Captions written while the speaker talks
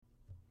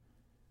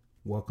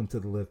Welcome to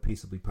the Live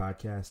Peaceably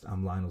podcast.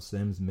 I'm Lionel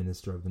Sims,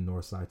 minister of the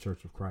Northside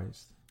Church of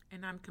Christ.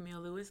 And I'm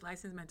Camille Lewis,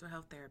 licensed mental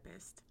health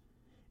therapist.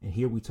 And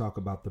here we talk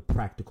about the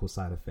practical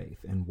side of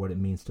faith and what it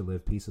means to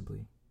live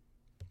peaceably.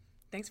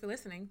 Thanks for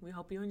listening. We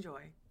hope you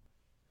enjoy.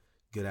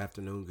 Good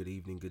afternoon, good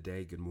evening, good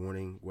day, good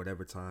morning,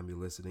 whatever time you're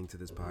listening to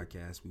this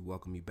podcast. We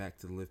welcome you back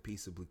to the Live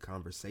Peaceably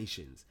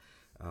Conversations.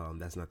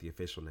 That's not the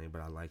official name,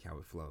 but I like how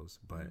it flows.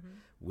 But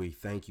we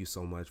thank you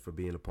so much for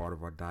being a part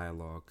of our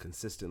dialogue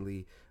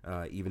consistently.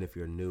 Even if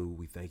you're new,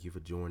 we thank you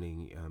for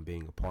joining,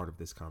 being a part of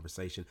this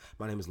conversation.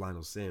 My name is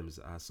Lionel Sims.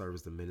 I serve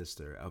as the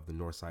minister of the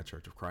Northside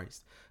Church of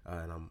Christ.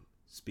 And I'm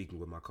speaking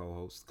with my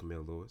co-host,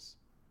 Camille Lewis.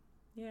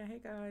 Yeah,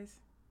 hey guys.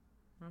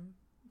 I'm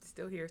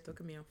still here, still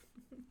Camille.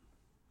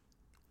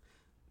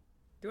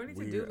 Do I need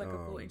to do like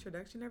a full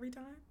introduction every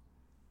time?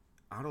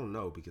 I don't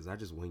know because I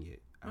just wing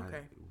it.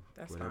 Okay,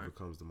 that's whatever fine.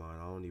 comes to mind.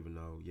 I don't even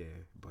know. Yeah,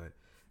 but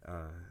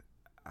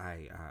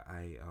I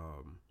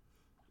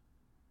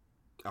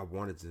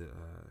wanted to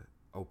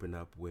open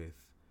up with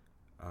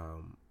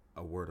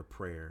a word of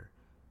prayer,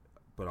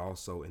 but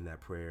also in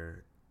that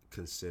prayer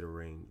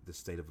considering the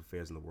state of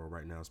affairs in the world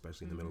right now,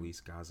 especially in the Middle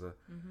East, Gaza,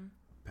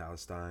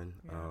 Palestine.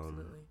 Yeah,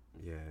 absolutely.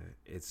 Yeah,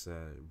 it's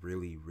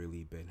really,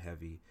 really been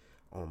heavy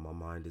on my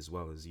mind, as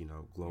well as,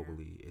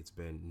 globally. It's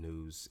been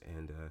news,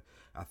 and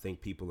I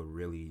think people are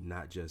really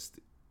not just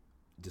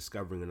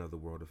discovering another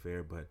world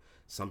affair, but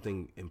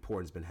something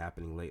important's been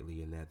happening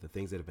lately, in that the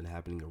things that have been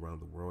happening around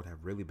the world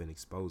have really been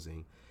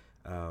exposing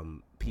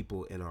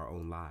people in our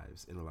own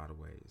lives in a lot of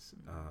ways.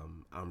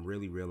 I'm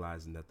really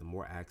realizing that the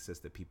more access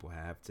that people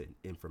have to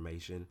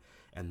information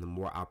and the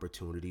more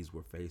opportunities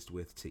we're faced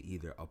with to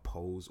either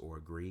oppose or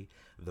agree,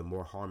 the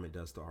more harm it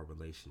does to our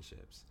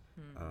relationships.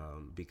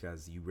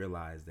 Because you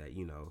realize that,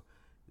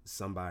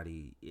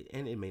 somebody,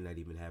 and it may not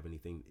even have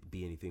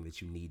be anything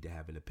that you need to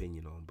have an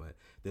opinion on, but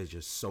there's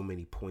just so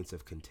many points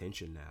of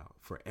contention now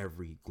for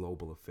every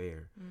global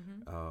affair.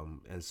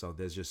 And so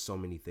there's just so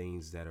many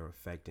things that are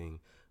affecting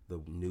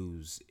the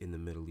news in the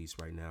Middle East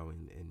right now,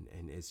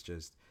 and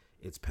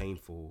it's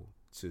painful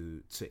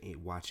to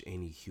watch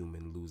any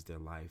human lose their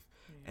life,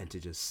 and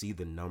to just see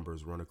the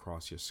numbers run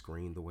across your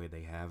screen the way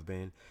they have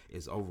been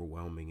is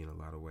overwhelming in a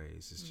lot of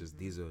ways. It's just,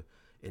 these are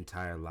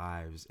entire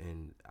lives,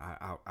 and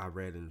I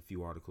read in a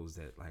few articles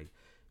that like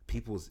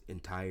people's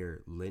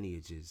entire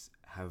lineages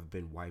have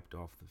been wiped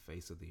off the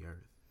face of the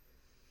earth,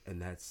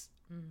 and that's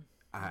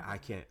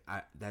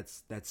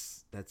that's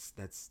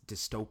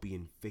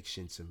dystopian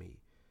fiction to me.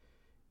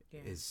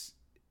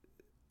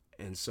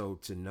 And so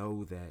to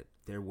know that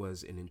there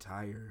was an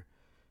entire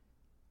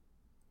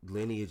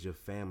lineage of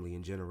family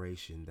and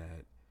generation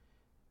that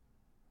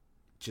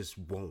just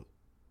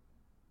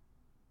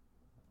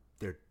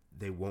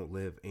they won't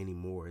live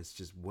anymore. It's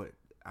just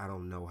I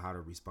don't know how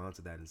to respond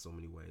to that in so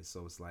many ways.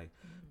 So it's like,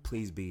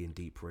 please be in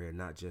deep prayer,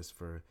 not just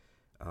for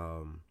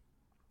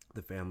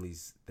the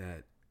families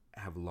that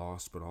have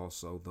lost, but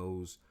also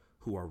those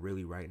who are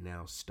really right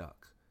now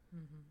stuck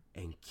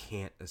and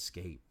can't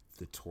escape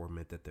the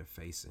torment that they're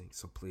facing.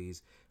 So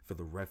please, for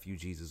the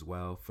refugees as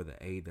well, for the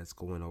aid that's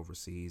going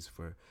overseas,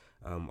 for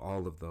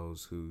all of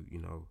those who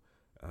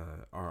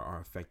are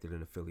affected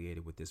and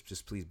affiliated with this,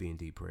 just please be in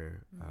deep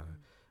prayer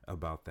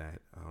about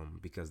that,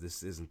 because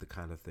this isn't the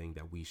kind of thing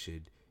that we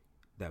should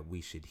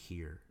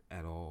hear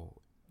at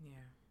all.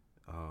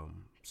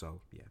 So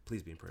yeah,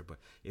 please be in prayer. But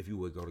if you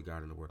would go to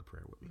God in a word of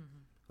prayer with me.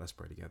 Let's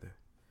pray together.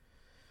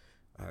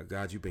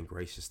 God, you've been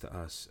gracious to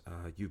us.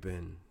 You've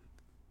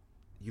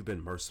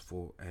been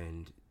merciful,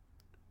 and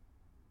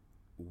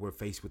we're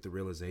faced with the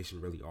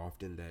realization really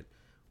often that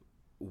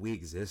we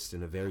exist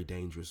in a very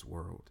dangerous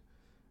world.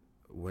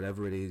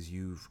 Whatever it is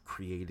you've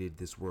created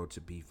this world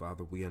to be,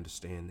 Father, we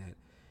understand that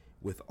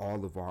with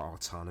all of our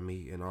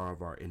autonomy and all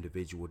of our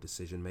individual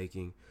decision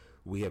making,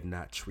 we have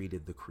not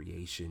treated the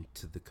creation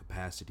to the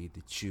capacity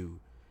that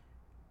you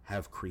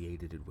have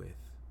created it with.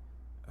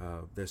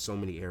 There's so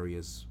many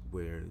areas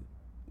where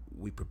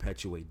we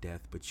perpetuate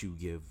death, but you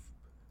give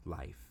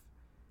life.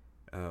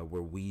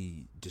 Where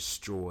we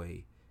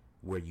destroy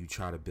where you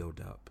try to build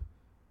up.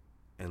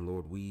 And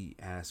Lord, we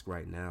ask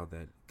right now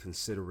that,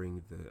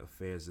 considering the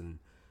affairs in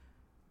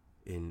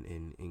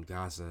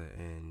Gaza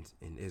and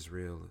in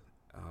Israel,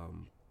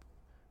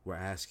 we're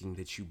asking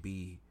that you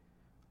be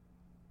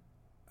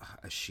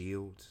a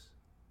shield,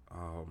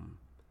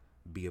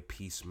 be a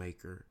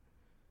peacemaker.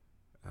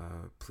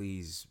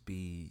 Please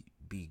be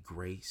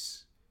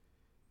grace,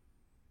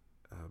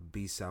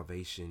 be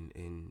salvation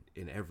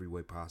in every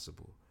way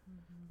possible.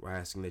 We're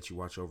asking that you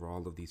watch over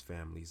all of these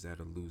families that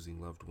are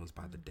losing loved ones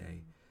by the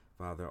day.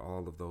 Father,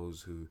 all of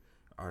those who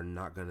are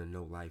not going to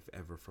know life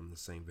ever from the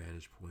same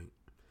vantage point.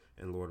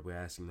 And Lord, we're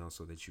asking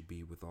also that you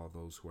be with all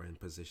those who are in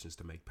positions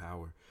to make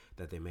power,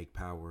 that they make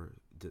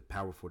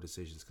powerful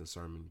decisions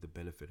concerning the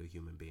benefit of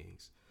human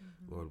beings.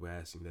 Lord, we're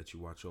asking that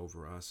you watch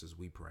over us as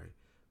we pray,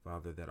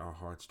 Father, that our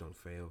hearts don't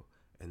fail,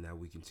 and that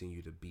we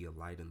continue to be a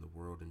light in the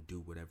world and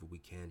do whatever we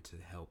can to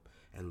help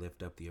and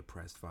lift up the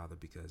oppressed, Father,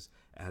 because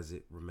as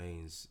it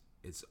remains,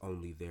 it's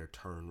only their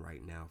turn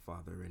right now,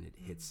 Father, and it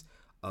hits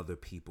other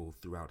people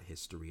throughout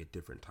history at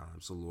different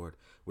times. So Lord,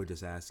 we're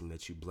just asking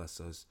that you bless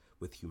us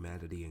with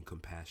humanity and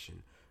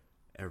compassion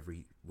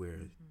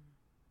everywhere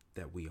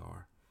that we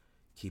are.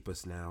 Keep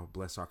us now,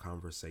 bless our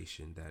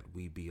conversation, that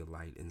we be a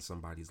light in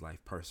somebody's life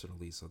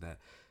personally, so that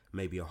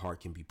maybe a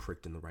heart can be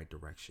pricked in the right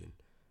direction.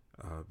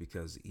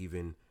 Because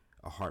even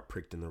a heart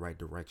pricked in the right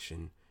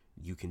direction,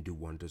 you can do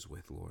wonders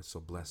with, Lord. So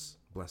bless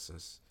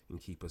us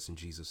and keep us in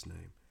Jesus'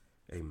 name.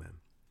 Amen.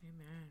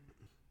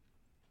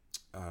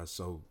 Amen.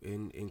 So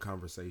in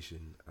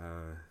conversation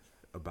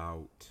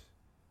about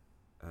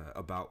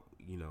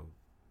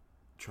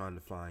trying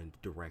to find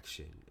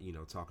direction,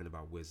 talking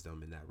about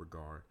wisdom in that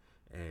regard,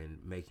 and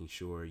making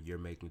sure you're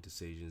making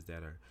decisions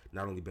that are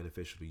not only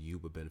beneficial to you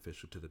but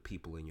beneficial to the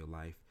people in your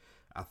life.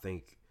 I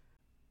think,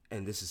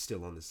 and this is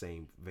still on the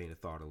same vein of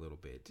thought a little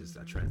bit, just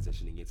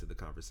transitioning into the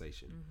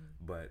conversation,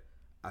 but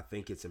I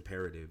think it's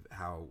imperative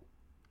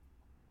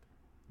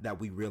that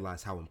we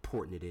realize how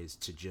important it is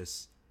to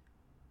just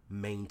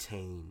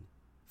maintain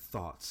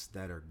thoughts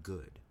that are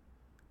good.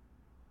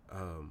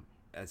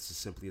 As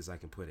simply as I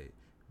can put it,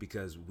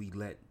 because we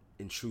let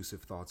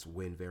intrusive thoughts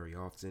win very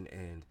often,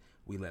 and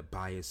we let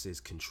biases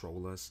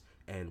control us.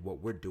 And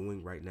what we're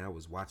doing right now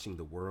is watching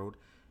the world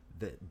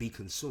that be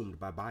consumed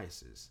by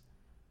biases.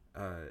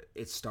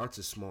 It starts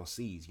as small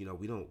seeds.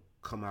 We don't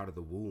come out of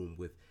the womb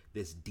with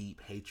this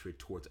deep hatred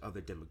towards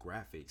other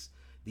demographics.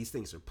 These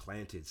things are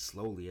planted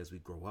slowly as we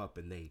grow up,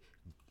 and they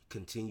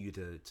continue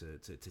to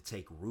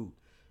take root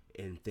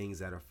in things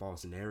that are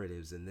false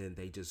narratives, and then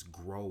they just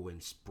grow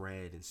and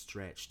spread and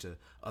stretch to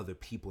other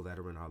people that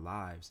are in our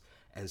lives.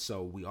 And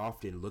so we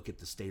often look at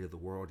the state of the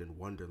world and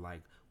wonder,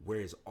 like, where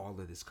is all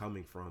of this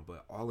coming from?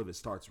 But all of it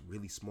starts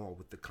really small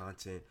with the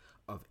content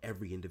of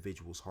every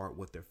individual's heart,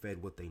 what they're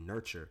fed, what they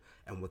nurture,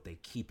 and what they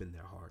keep in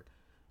their heart.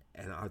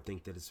 And I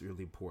think that it's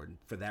really important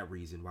for that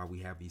reason why we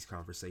have these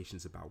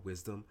conversations about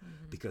wisdom,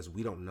 because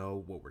we don't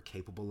know what we're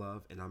capable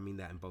of. And I mean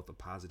that in both a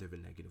positive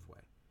and negative way.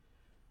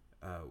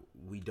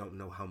 We don't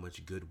know how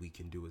much good we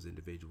can do as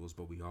individuals,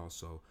 but we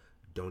also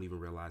don't even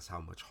realize how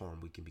much harm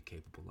we can be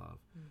capable of.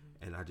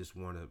 And I just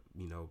want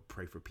to,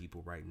 pray for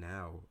people right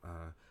now,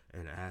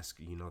 and ask,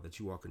 that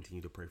you all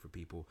continue to pray for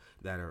people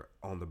that are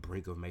on the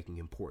brink of making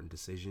important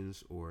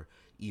decisions, or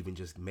even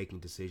just making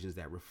decisions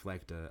that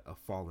reflect a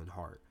fallen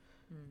heart.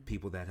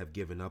 People that have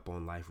given up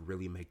on life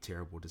really make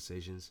terrible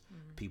decisions.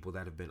 People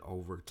that have been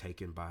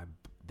overtaken by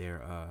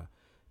their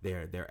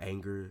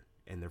anger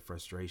and their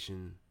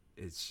frustration.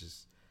 It's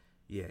just,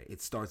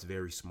 it starts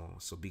very small.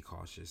 So be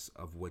cautious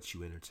of what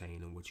you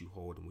entertain and what you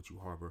hold and what you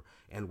harbor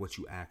and what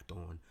you act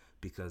on,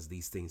 because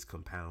these things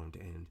compound,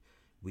 and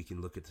we can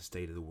look at the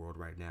state of the world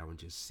right now and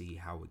just see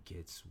how it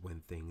gets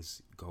when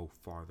things go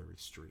farther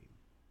extreme.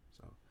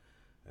 So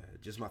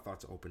just my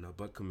thoughts to open up.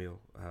 But Camille,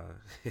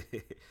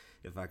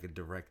 if I could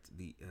direct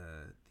the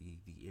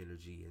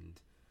energy and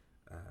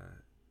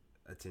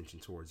attention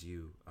towards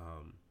you.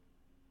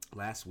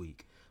 Last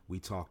week we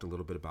talked a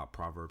little bit about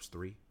Proverbs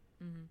 3.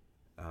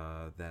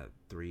 That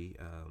 3,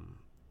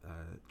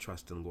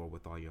 trust in the Lord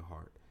with all your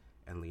heart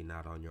and lean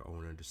not on your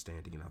own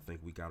understanding. And I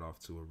think we got off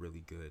to a really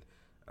good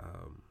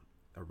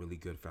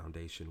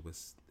foundation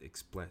with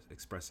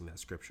expressing that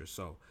scripture.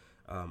 So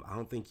I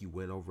don't think you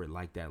went over it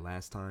like that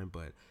last time,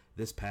 but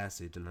this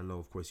passage, and I know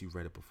of course you've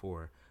read it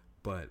before,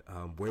 but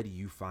where do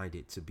you find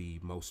it to be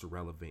most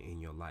relevant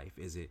in your life?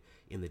 Is it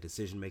in the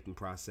decision-making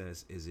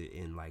process? Is it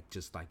in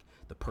just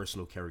the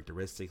personal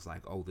characteristics,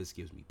 like, oh, this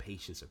gives me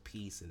patience or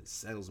peace and it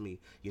settles me?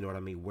 You know what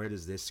I mean? Where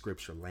does this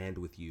scripture land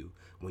with you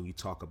when you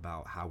talk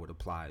about how it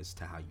applies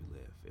to how you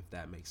live, if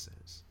that makes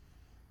sense?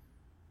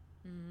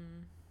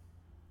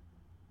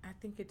 I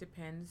think it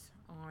depends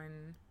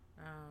on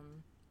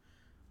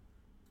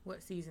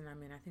what season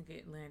I'm in. I think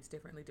it lands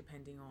differently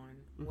depending on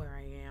where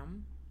I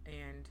am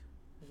and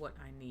what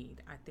I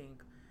need. I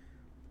think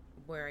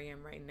where I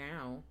am right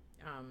now,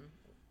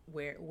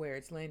 where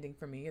it's landing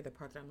for me, or the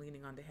part that I'm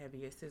leaning on the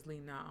heaviest, is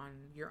lean not on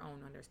your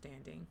own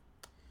understanding.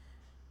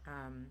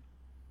 And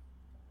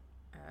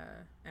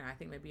I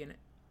think maybe in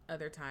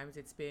other times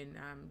it's been,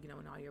 in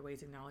all your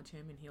ways acknowledge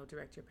him and he'll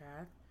direct your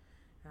path.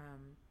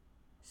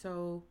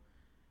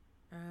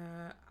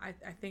 I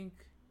think,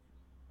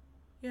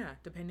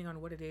 depending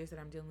on what it is that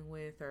I'm dealing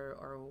with,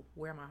 or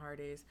where my heart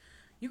is,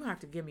 you're going to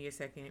have to give me a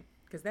second,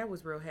 because that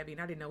was real heavy,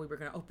 and I didn't know we were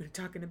going to open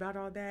talking about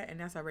all that, and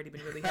that's already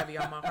been really heavy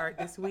on my heart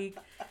this week.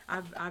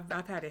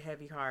 I've had a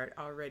heavy heart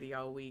already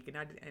all week, and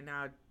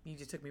now you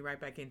just took me right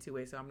back into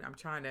it. So I'm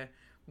trying to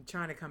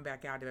come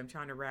back out of it. I'm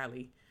trying to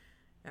rally.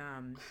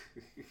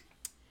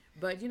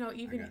 But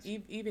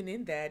even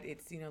in that,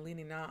 it's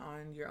leaning not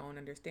on your own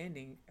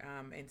understanding,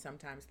 and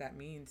sometimes that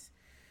means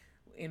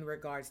in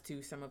regards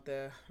to some of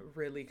the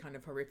really kind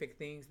of horrific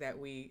things that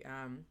we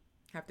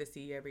have to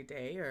see every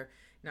day, or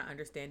not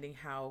understanding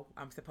how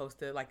I'm supposed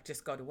to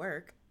just go to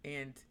work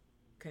and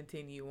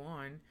continue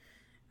on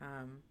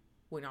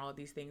when all of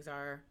these things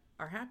are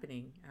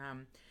happening.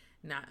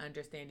 Not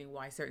understanding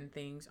why certain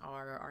things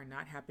are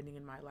not happening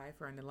in my life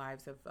or in the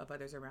lives of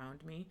others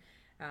around me.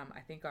 I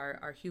think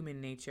our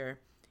human nature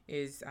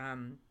is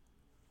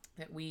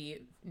that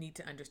we need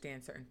to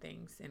understand certain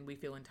things and we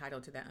feel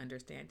entitled to that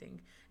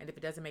understanding. And if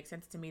it doesn't make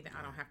sense to me, then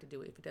I don't have to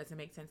do it. If it doesn't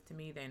make sense to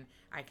me, then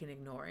I can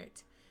ignore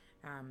it.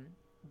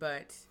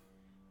 But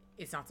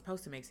it's not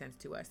supposed to make sense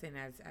to us. And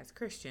as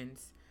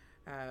Christians,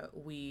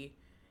 we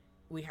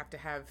have to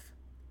have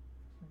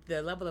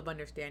the level of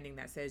understanding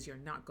that says you're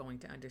not going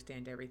to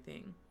understand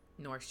everything,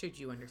 nor should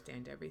you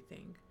understand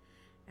everything.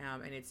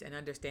 And it's an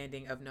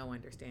understanding of no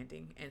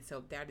understanding. And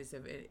so that is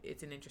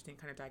it's an interesting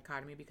kind of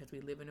dichotomy, because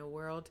we live in a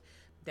world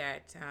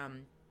that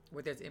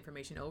where there's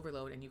information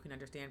overload, and you can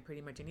understand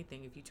pretty much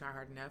anything if you try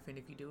hard enough and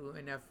if you do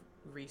enough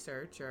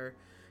research or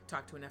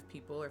talk to enough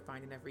people or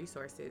find enough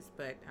resources.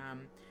 But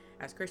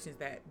as Christians,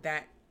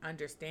 that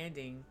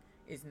understanding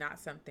is not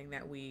something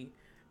that we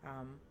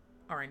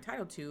are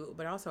entitled to.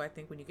 But also, I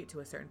think when you get to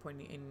a certain point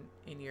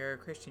in your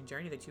Christian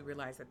journey, that you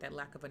realize that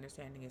lack of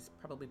understanding is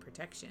probably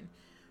protection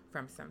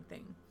from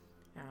something.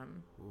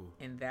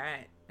 And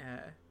that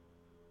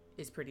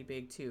is pretty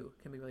big too,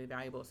 can be really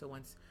valuable. So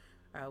once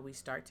we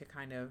start to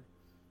kind of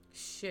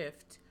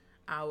shift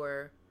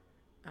our,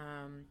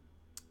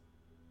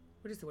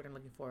 what is the word I'm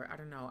looking for? I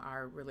don't know,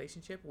 our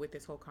relationship with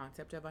this whole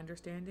concept of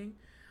understanding,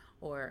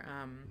 or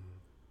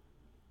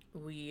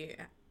we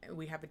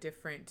have a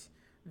different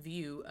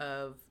view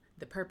of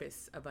the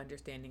purpose of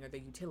understanding, or the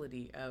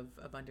utility of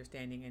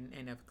understanding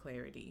and of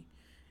clarity,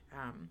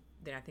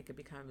 then I think it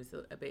becomes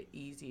a bit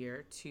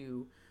easier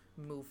to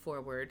move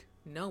forward,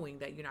 knowing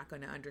that you're not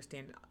going to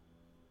understand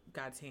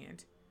God's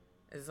hand.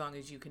 As long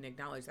as you can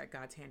acknowledge that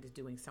God's hand is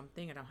doing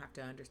something, I don't have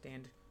to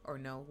understand or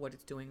know what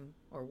it's doing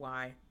or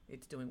why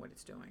it's doing what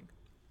it's doing.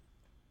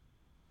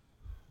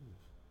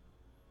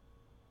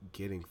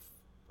 Getting,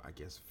 I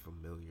guess,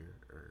 familiar,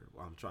 or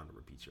I'm trying to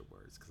repeat your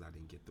words because I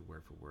didn't get the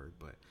word for word,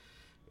 but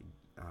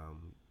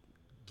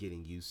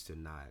getting used to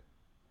not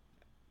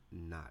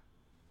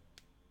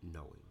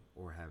knowing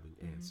or having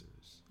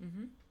answers.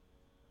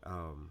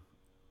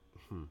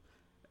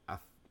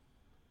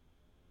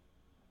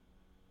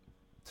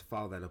 To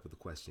follow that up with a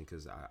question,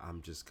 because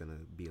I'm just gonna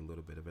be a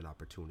little bit of an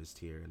opportunist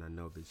here, and I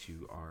know that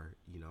you are,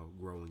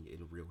 growing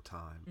in real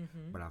time,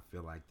 but I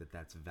feel like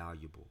that's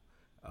valuable.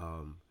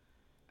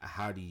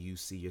 How do you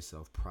see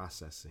yourself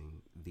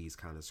processing these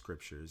kind of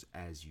scriptures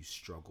as you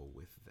struggle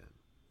with them?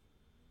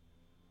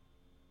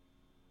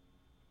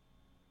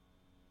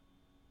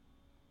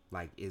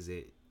 Like,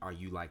 are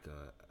you like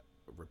a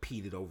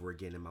repeat it over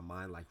again in my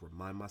mind, like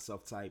remind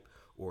myself type,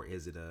 or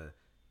is it a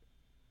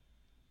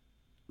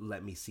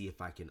let me see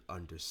if I can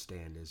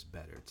understand this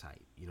better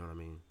type? You know what I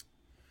mean?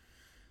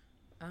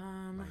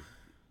 Like,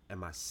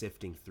 am I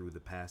sifting through the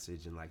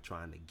passage and like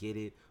trying to get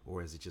it,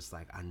 or is it just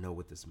like, I know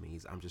what this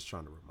means, I'm just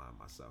trying to remind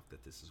myself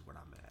that this is what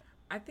I'm at?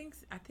 I think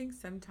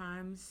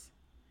sometimes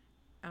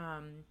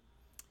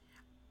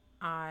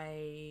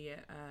I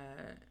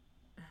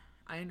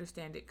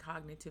understand it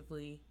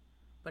cognitively,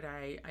 but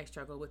I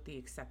struggle with the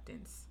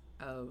acceptance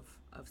of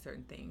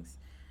certain things.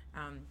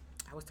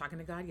 I was talking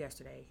to God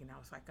yesterday, and I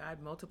was like,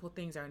 God, multiple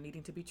things are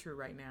needing to be true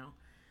right now.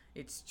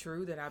 It's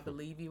true that I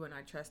believe you and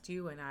I trust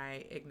you, and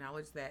I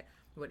acknowledge that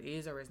what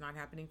is or is not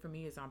happening for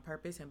me is on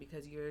purpose, and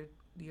because you're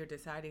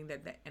deciding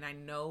that, and I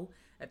know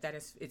that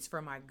it's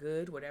for my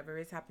good. Whatever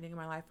is happening in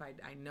my life,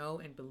 I know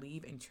and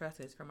believe and trust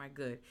it's for my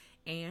good,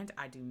 and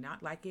I do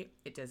not like it.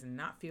 It does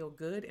not feel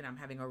good, and I'm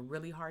having a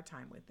really hard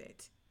time with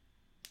it.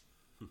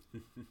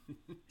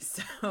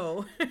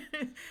 So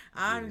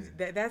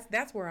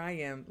that's where I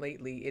am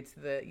lately. It's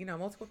the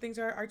multiple things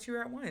are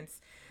true at once.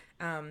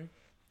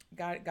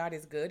 God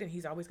is good, and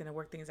He's always going to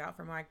work things out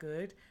for my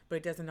good, but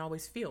it doesn't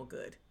always feel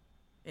good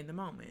in the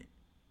moment,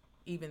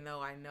 even though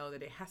I know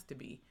that it has to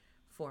be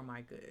for my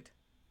good.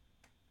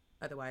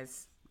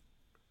 Otherwise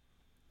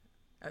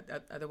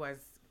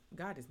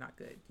God is not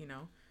good,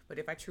 But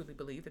if I truly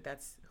believe that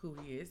that's who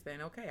He is,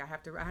 then okay, I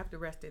have to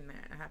rest in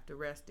that. I have to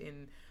rest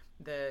in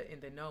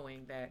the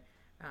knowing that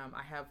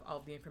I have all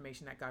the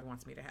information that God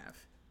wants me to have,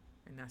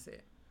 and that's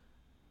it.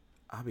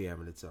 I'll be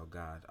having to tell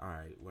God, all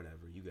right,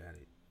 whatever, you got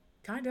it.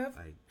 Kind of.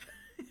 Like,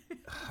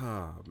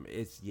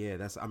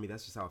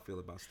 that's just how I feel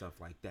about stuff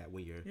like that.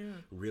 When you're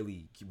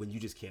when you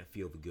just can't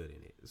feel the good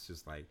in it. It's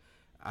just like,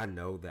 I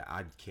know that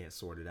I can't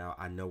sort it out.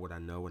 I know what I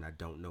know, and I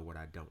don't know what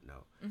I don't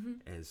know.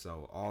 And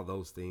so all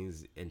those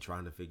things, and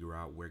trying to figure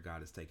out where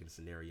God is taking the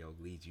scenario,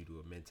 leads you to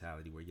a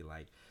mentality where you're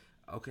like,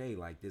 okay,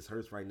 like this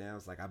hurts right now.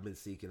 It's like, I've been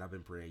seeking, I've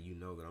been praying,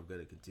 that I'm going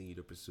to continue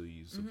to pursue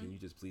you. So can you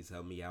just please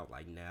help me out,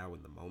 like now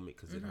in the moment,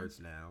 because it hurts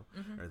now,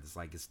 or it's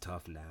like, it's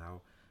tough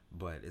now,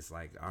 but it's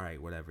like, all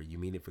right, whatever, you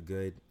mean it for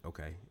good.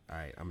 Okay. All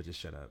right. I'm gonna just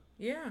shut up.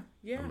 Yeah.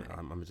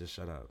 I'm gonna just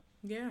shut up.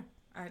 Yeah.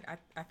 I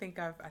think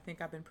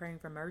I've been praying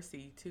for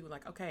mercy too.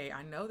 Like, okay,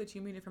 I know that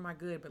you mean it for my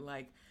good, but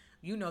like,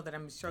 that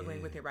I'm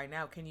struggling with it right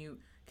now. Can you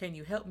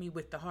help me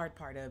with the hard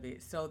part of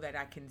it, so that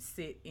I can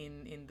sit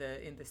in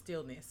the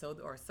stillness,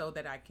 so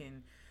that I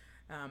can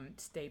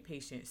stay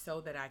patient, so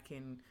that I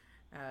can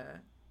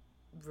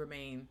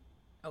remain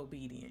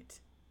obedient,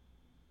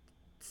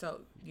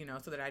 so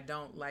that I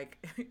don't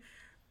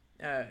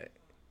I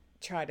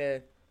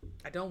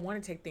don't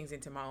want to take things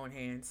into my own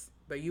hands,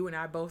 But you and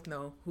I both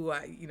know who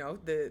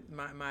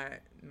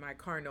my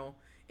carnal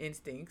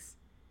instincts.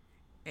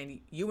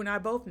 And you and I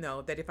both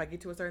know that if I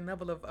get to a certain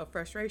level of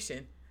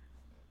frustration,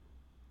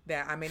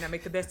 that I may not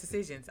make the best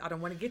decisions. I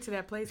don't want to get to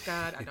that place,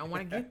 God. I don't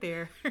want to get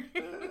there.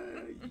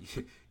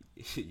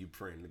 You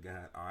praying to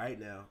God. All right,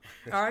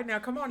 now,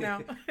 come on now.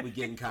 We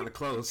getting kind of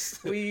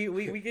close. We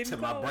getting to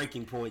close. My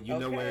breaking point. You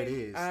know where it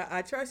is.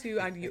 I trust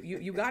you.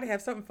 You got to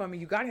have something for me.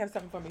 You got to have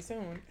something for me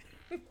soon.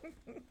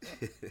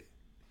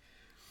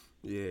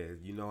 Yeah,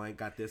 I ain't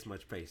got this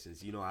much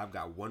patience. I've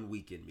got 1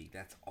 week in me.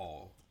 That's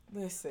all.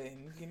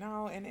 Listen,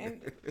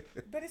 and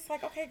but it's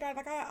like, okay, God,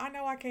 like I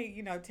know I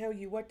can't, tell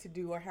you what to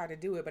do or how to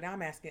do it, but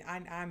I'm asking,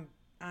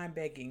 I'm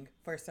begging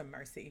for some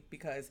mercy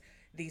because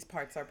these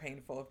parts are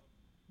painful,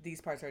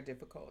 these parts are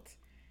difficult,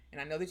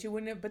 and I know that you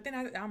wouldn't have. But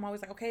then I'm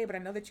always like, okay, but I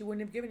know that you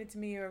wouldn't have given it to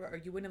me, or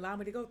you wouldn't allow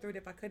me to go through it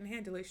if I couldn't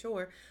handle it.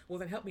 Sure, well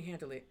then help me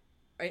handle it.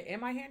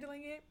 Am I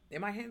handling it?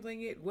 Am I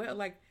handling it well?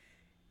 Like,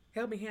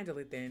 help me handle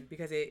it then,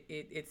 because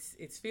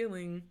it's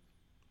feeling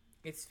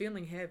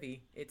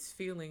heavy. It's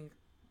feeling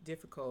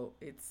difficult.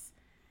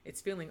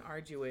 It's feeling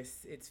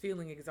arduous. It's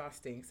feeling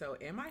exhausting. So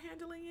am I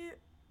handling it,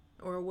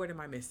 or what am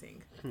I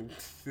missing?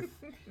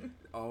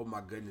 Oh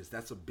my goodness,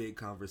 that's a big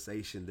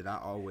conversation that I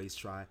always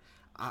try.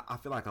 I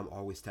feel like I'm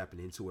always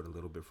tapping into it a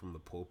little bit from the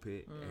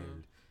pulpit,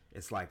 and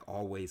it's like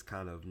always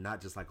kind of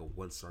not just like a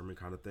one sermon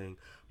kind of thing,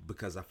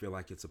 because I feel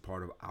like it's a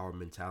part of our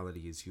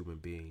mentality as human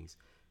beings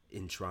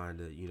in trying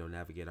to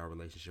navigate our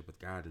relationship with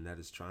God, and that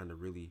is trying to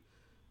really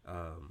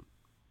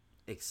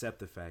accept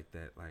the fact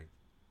that like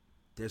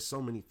there's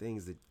so many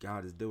things that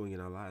God is doing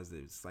in our lives that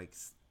it's like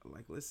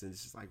listen,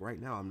 it's just like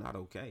right now I'm not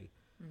okay.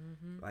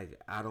 Like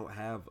I don't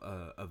have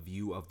a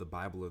view of the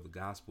Bible or the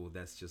gospel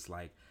that's just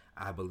like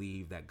I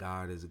believe that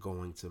God is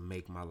going to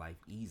make my life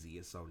easy,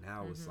 and so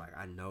now it's like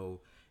I know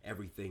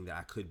everything that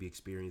I could be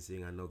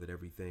experiencing. I know that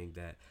everything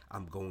that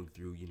I'm going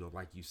through,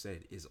 like you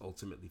said, is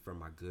ultimately for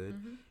my good.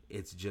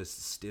 It's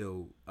just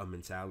still a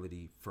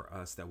mentality for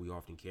us that we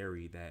often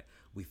carry, that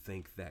we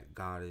think that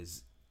God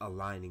is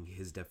aligning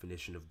his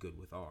definition of good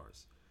with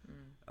ours.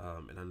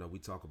 And I know we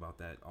talk about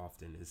that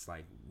often. It's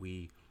like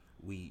we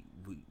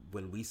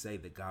when we say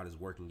that God is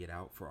working it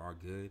out for our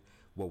good,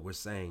 what we're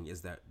saying is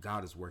that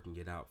God is working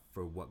it out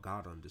for what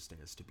God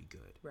understands to be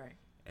good. Right.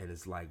 And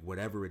it's like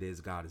whatever it is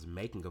God is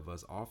making of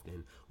us,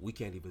 often we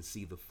can't even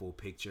see the full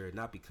picture,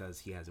 not because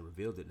he hasn't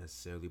revealed it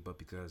necessarily, but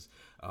because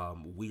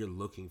we are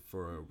looking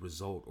for a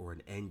result or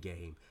an end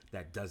game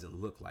that doesn't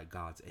look like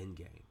God's end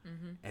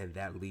game. And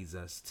that leads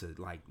us to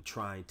like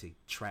trying to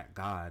track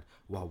God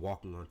while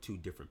walking on two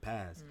different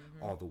paths.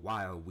 All the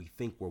while we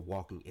think we're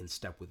walking in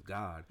step with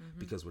God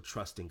because we're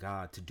trusting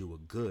God to do a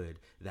good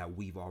that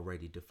we've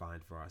already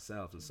defined for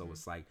ourselves. And so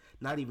it's like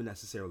not even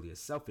necessarily a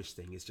selfish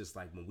thing. It's just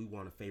like when we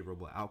want a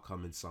favorable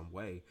outcome in some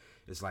way,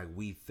 it's like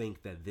we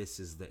think that this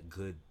is the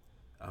good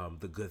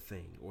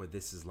thing, or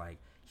this is like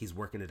he's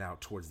working it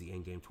out towards the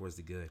end game, towards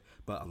the good.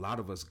 But a lot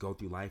of us go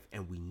through life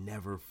and we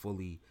never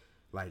fully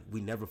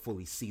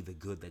see the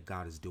good that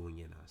God is doing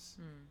in us.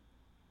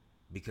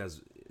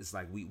 Because it's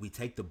like we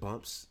take the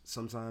bumps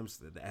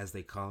sometimes as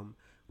they come.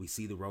 We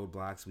see the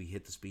roadblocks, we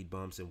hit the speed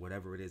bumps and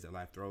whatever it is that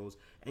life throws,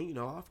 and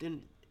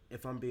often,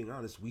 if I'm being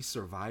honest, we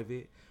survive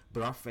it,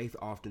 but our faith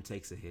often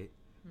takes a hit.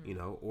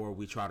 Or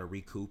we try to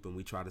recoup and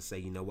we try to say,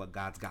 you know what,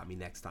 God's got me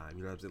next time.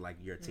 You know what I'm saying? Like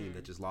you're a team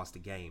that just lost a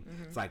game.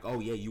 It's like,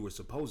 oh yeah, you were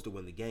supposed to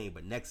win the game,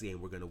 but next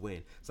game we're going to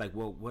win. It's like,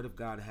 well, what if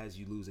God has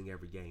you losing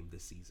every game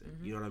this season?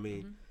 You know what I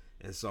mean?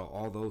 And so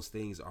all those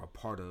things are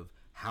part of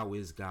how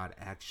is God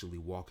actually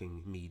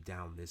walking me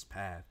down this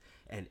path?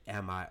 And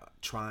am I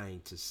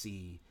trying to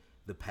see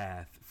the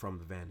path from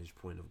the vantage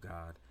point of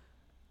God?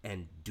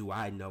 And do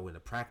I know in a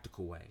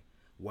practical way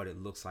what it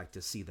looks like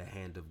to see the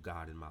hand of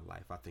God in my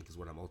life? I think is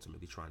what I'm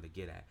ultimately trying to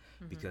get at.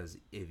 Because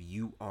if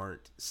you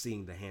aren't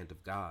seeing the hand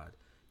of God,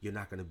 you're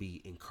not going to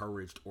be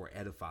encouraged or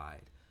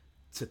edified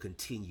to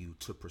continue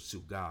to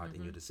pursue God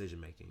in your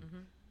decision making.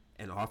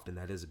 And often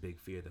that is a big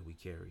fear that we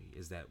carry,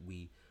 is that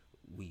we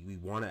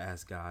want to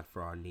ask God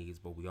for our needs,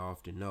 but we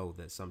often know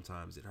that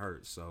sometimes it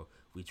hurts. So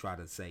we try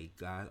to say,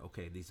 God,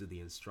 okay, these are the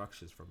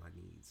instructions for my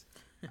needs.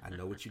 I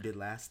know what you did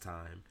last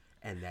time,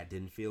 and that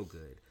didn't feel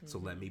good. So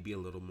let me be a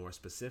little more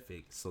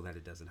specific so that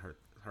it doesn't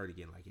hurt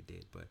again like it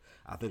did. But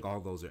I think all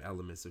those are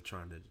elements of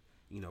trying to,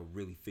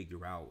 really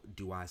figure out,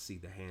 do I see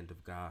the hand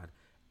of God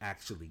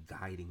actually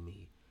guiding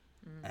me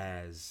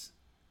as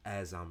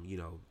I'm,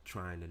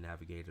 trying to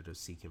navigate it or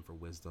seeking for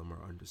wisdom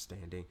or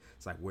understanding?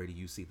 It's like, where do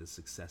you see the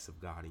success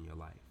of God in your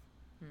life?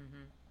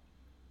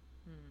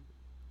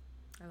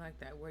 I like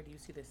that. Where do you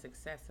see the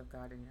success of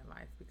God in your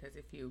life? Because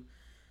if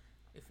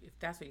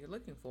that's what you're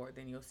looking for,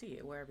 then you'll see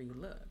it wherever you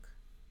look.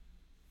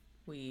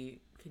 We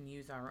can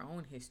use our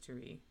own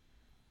history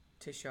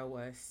to show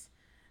us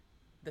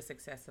the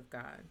success of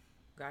God.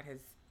 God has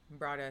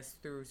brought us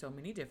through so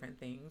many different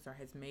things, or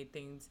has made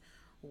things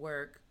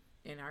work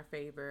in our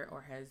favor,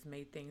 or has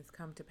made things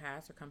come to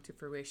pass or come to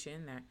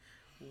fruition that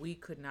we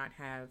could not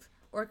have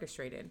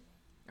orchestrated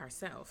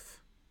ourselves.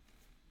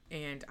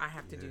 And I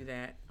have to do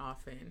that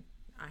often.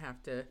 I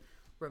have to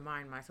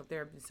remind myself. There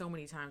have been so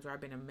many times where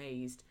I've been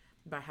amazed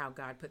by how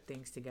God put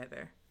things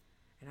together.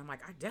 And I'm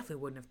like, I definitely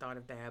wouldn't have thought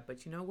of that.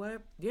 But you know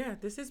what? Yeah,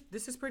 this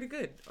is pretty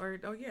good. Or,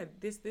 oh yeah,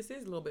 this is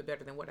a little bit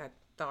better than what I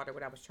thought or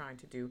what I was trying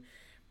to do.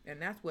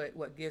 And that's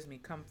what gives me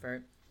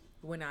comfort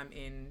when I'm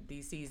in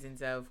these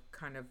seasons of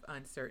kind of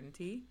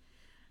uncertainty,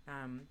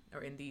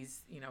 or in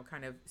these,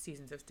 kind of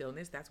seasons of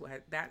stillness.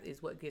 That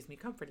is what gives me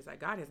comfort. It's like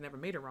God has never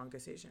made a wrong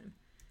decision.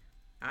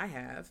 I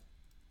have.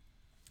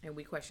 And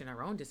we question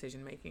our own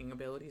decision-making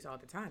abilities all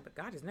the time. But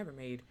God has never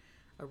made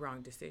a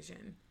wrong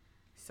decision.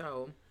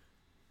 So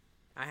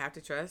I have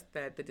to trust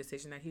that the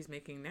decision that he's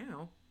making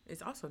now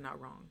is also not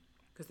wrong,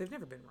 because they've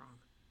never been wrong.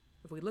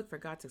 If we look for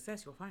God's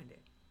success, you'll find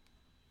it.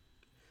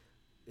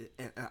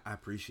 And I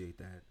appreciate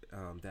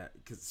that.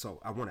 So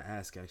I want to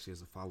ask actually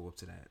as a follow up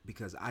to that,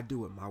 because I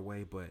do it my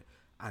way, but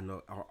I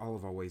know all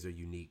of our ways are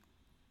unique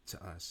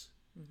to us.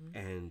 Mm-hmm.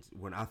 And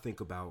when I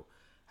think about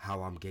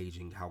how I'm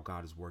gauging how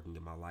God is working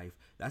in my life,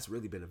 that's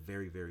really been a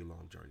very, very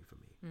long journey for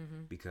me.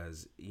 Mm-hmm.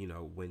 Because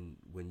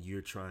when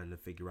you're trying to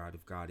figure out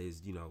if God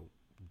is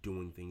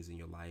doing things in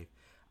your life,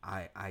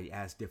 I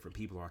ask different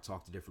people, or I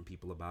talk to different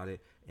people about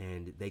it,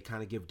 and they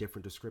kind of give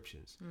different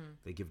descriptions.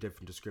 They give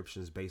different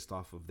descriptions based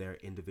off of their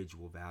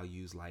individual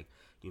values, like,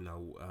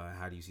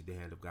 how do you see the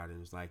hand of God?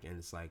 And it's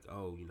like,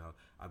 oh,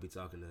 I'll be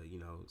talking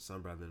to,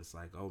 some brother, and it's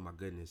like, oh my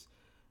goodness,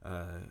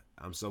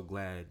 I'm so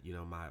glad,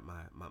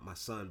 my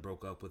son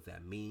broke up with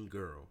that mean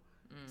girl.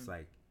 It's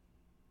like,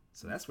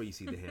 so that's where you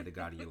see the hand of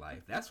God in your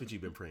life. That's what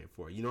you've been praying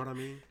for. You know what I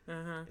mean?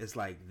 Uh-huh. It's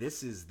like,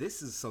 this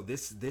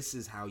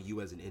is how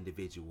you as an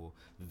individual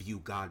view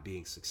God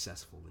being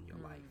successful in your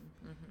life.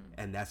 Mm-hmm.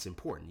 And that's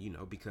important,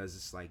 because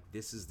it's like,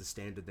 this is the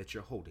standard that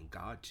you're holding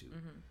God to.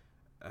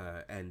 Mm-hmm.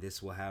 And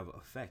this will have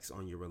effects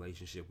on your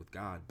relationship with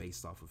God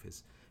based off of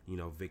his,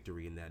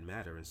 victory in that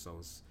matter. And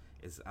so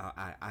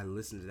I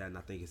listen to that, and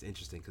I think it's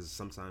interesting, because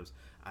sometimes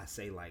I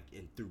say, like,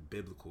 through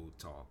biblical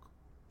talk,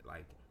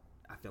 like,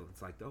 I feel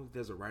it's like, oh,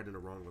 there's a right and a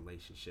wrong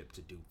relationship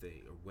to do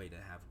things, or way to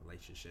have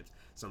relationships.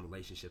 Some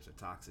relationships are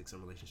toxic.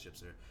 Some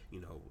relationships are,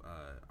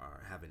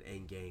 are have an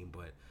end game.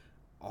 But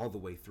all the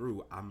way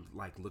through, I'm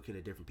like looking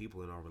at different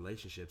people in our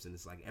relationships, and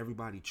it's like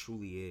everybody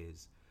truly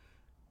is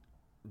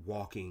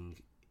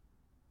walking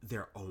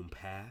their own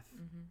path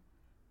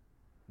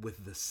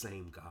with the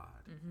same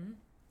God. Mm-hmm.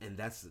 And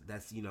that's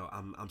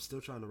I'm still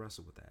trying to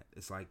wrestle with that.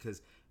 It's like,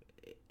 because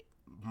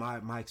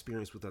my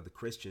experience with other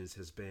Christians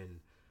has been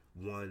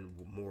one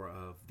more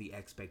of the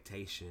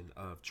expectation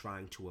of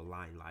trying to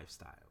align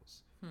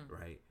lifestyles,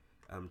 right?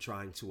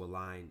 Trying to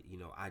align,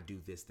 I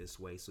do this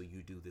way, so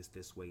you do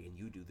this way, and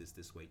you do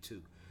this way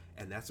too.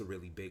 And that's a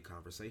really big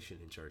conversation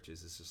in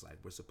churches. It's just like,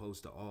 we're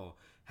supposed to all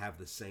have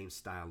the same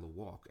style of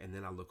walk. And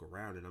then I look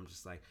around, and I'm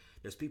just like,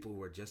 there's people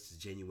who are just as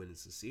genuine and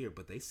sincere,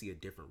 but they see a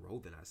different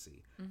road than I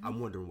see. Mm-hmm.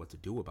 I'm wondering what to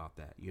do about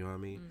that. You know what I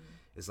mean?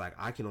 It's like,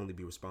 I can only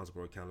be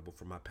responsible or accountable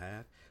for my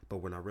path. But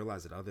when I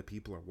realize that other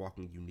people are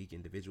walking unique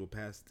individual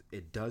paths,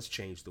 it does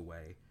change the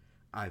way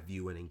I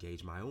view and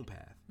engage my own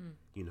path.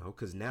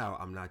 Because now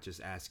I'm not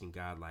just asking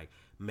God, like,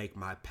 make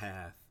my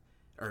path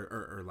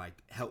or like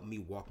help me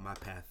walk my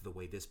path the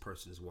way this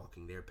person is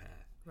walking their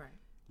path. Right.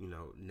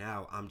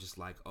 Now I'm just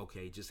like,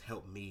 okay, just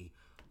help me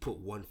put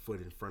one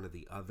foot in front of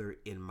the other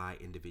in my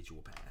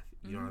individual path.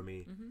 You know what I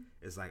mean? Mm-hmm.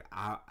 It's like,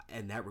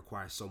 and that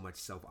requires so much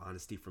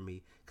self-honesty from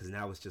me, because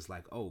now it's just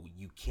like, oh,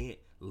 you can't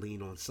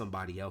lean on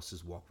somebody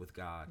else's walk with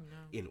God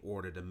in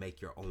order to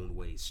make your own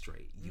ways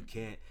straight. You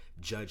can't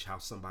judge how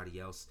somebody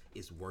else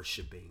is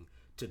worshiping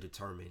to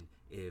determine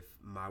if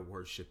my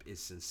worship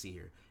is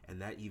sincere.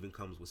 And that even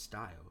comes with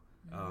style.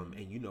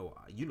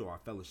 And our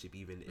fellowship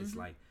even is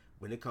like,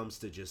 when it comes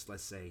to just,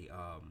 let's say,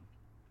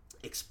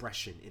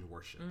 expression in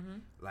worship,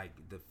 like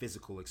the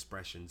physical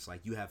expressions,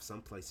 like you have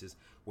some places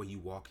where you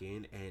walk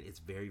in and it's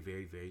very,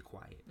 very, very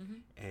quiet,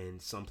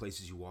 and some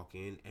places you walk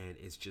in and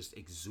it's just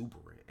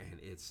exuberant and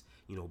it's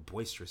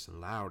boisterous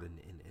and loud and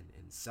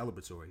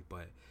celebratory.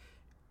 But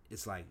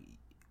it's like,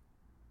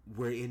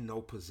 we're in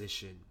no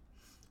position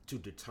to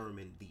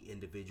determine the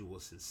individual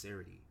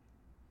sincerity,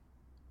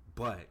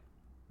 but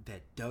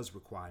that does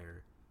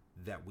require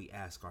that we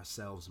ask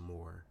ourselves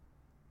more,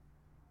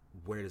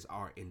 where does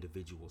our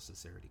individual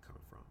sincerity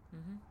come from?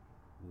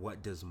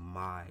 What does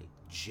my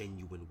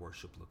genuine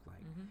worship look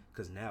like?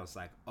 Because now it's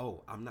like,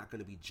 oh, I'm not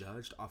going to be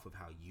judged off of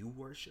how you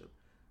worship.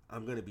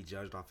 I'm going to be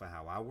judged off of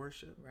how I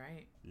worship.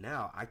 Right.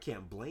 Now I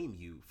can't blame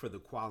you for the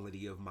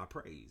quality of my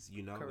praise.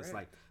 Correct. It's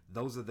like,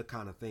 those are the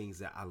kind of things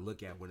that I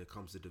look at when it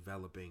comes to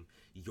developing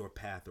your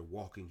path or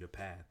walking your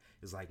path.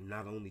 It's like,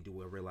 not only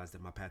do I realize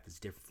that my path is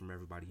different from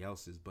everybody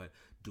else's, but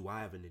do I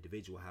have an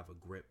individual have a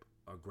grip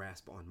or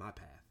grasp on my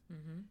path?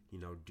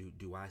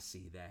 Do I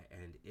see that,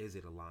 and is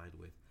it aligned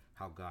with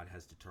how God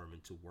has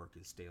determined to work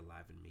and stay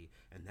alive in me?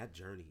 And that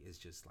journey is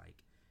just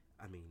like,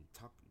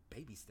 talk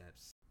baby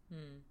steps.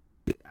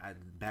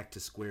 Back to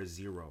square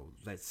zero.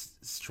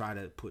 Let's try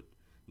to put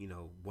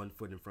one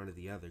foot in front of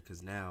the other,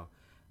 because now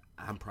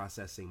I'm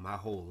processing my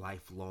whole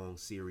lifelong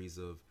series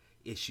of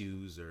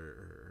issues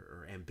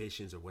or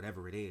ambitions or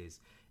whatever it is,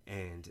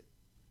 and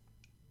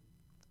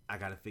I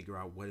got to figure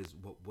out what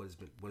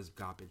has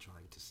God been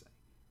trying to say.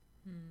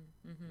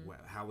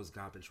 How has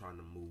God been trying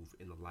to move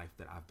in the life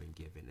that I've been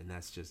given? And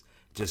that's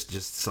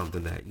just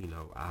something that, you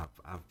know,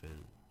 I've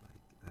been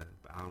like,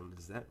 I don't,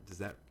 does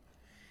that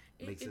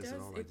make sense at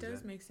all? Like, it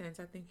does make sense.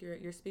 I think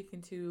you're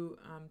speaking to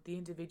the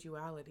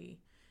individuality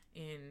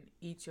in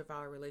each of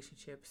our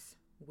relationships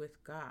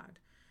with God.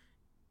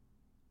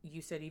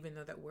 You said even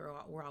though that we're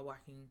all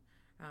walking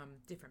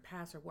different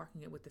paths, or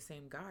walking it with the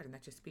same God, and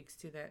that just speaks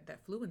to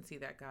that fluency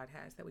that God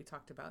has, that we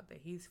talked about, that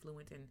He's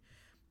fluent in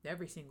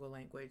every single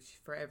language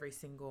for every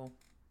single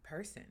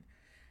person.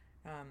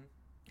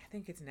 I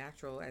think it's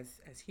natural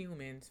as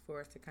humans for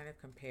us to kind of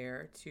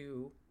compare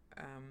to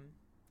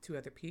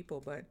other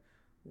people, but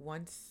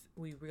once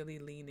we really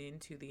lean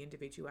into the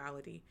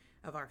individuality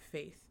of our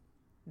faith,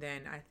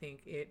 then I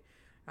think it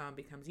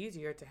becomes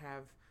easier to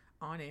have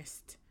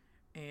honest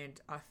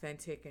and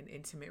authentic and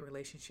intimate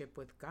relationship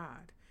with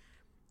God.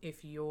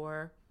 If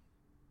your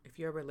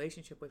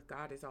relationship with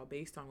God is all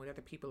based on what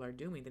other people are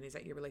doing, then is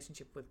that your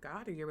relationship with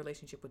God or your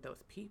relationship with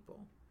those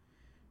people?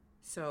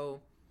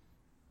 So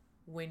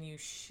when you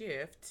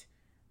shift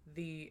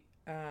the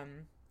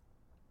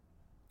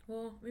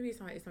well, maybe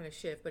it's not a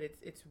shift, but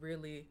it's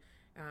really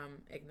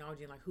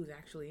acknowledging like who's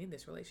actually in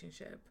this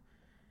relationship.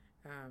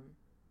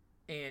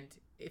 And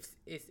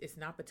it's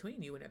not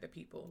between you and other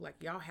people. Like,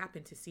 y'all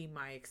happen to see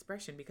my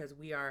expression because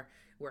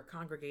we're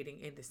congregating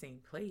in the same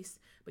place,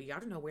 but y'all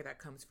don't know where that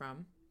comes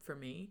from for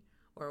me,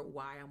 or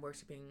why I'm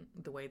worshiping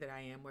the way that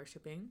I am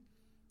worshiping.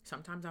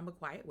 Sometimes I'm a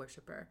quiet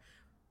worshiper,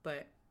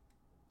 but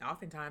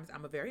oftentimes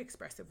I'm a very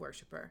expressive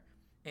worshiper.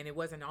 And it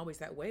wasn't always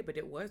that way, but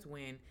it was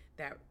when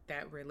that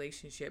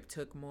relationship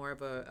took more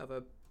of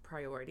a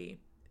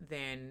priority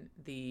than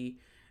the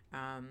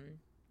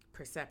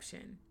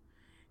perception.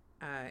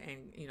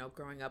 And, you know,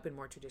 growing up in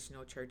more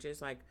traditional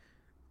churches, like,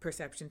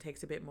 perception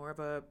takes a bit more of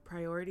a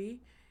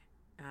priority,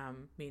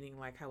 meaning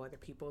like how other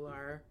people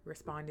are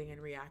responding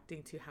and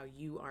reacting to how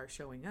you are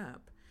showing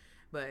up.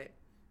 But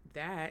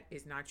that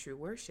is not true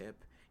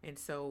worship. And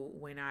so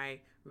when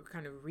I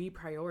kind of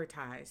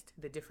reprioritized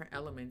the different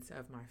elements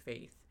of my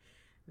faith,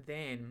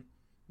 then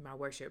my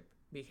worship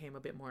became a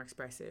bit more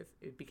expressive.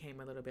 It became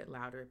a little bit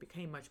louder. It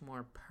became much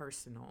more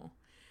personal.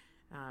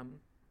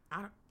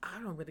 I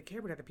don't really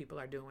care what other people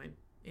are doing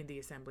in the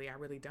assembly. I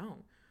really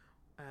don't.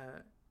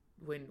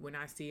 When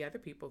I see other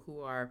people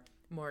who are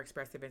more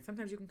expressive, and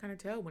sometimes you can kind of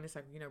tell when it's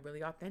like, you know,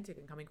 really authentic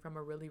and coming from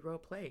a really real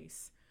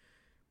place.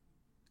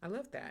 I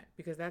love that,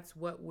 because that's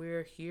what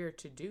we're here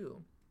to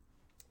do.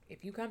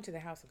 If you come to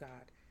the house of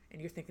God and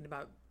you're thinking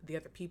about the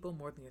other people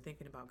more than you're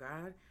thinking about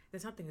God,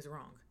 then something is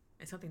wrong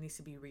and something needs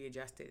to be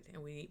readjusted.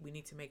 And we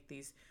need to make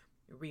these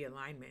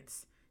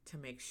realignments to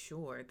make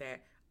sure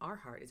that our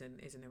heart is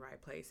in the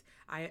right place.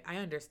 I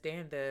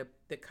understand the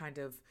kind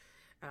of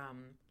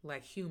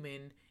like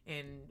human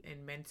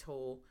and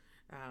mental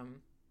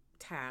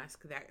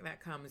task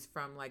that comes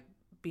from like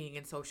being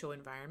in social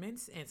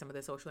environments and some of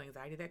the social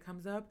anxiety that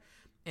comes up,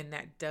 and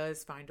that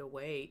does find a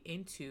way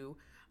into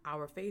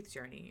our faith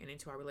journey and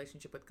into our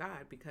relationship with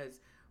God,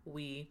 because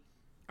we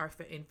are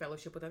in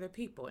fellowship with other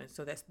people. And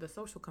so that's the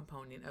social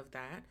component of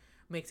that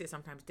makes it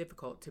sometimes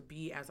difficult to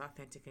be as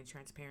authentic and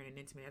transparent and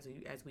intimate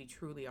as we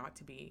truly ought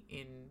to be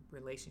in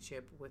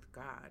relationship with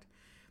God.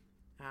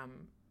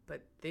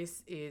 But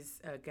this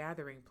is a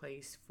gathering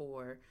place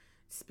for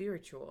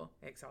spiritual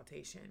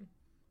exaltation.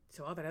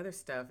 So all that other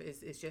stuff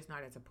is just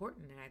not as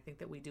important. And I think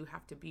that we do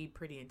have to be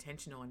pretty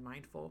intentional and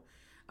mindful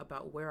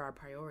about where our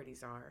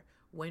priorities are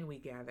when we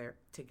gather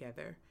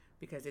together,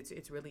 because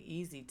it's really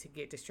easy to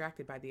get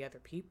distracted by the other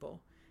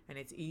people. And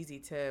it's easy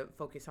to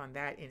focus on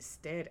that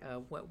instead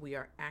of what we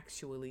are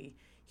actually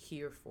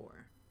here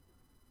for.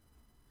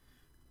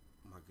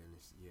 My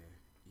goodness. Yeah.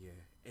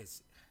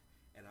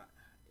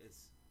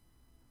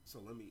 So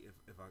let me,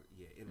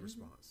 in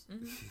response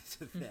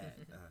to that,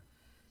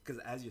 because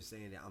as you're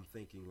saying that, I'm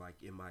thinking like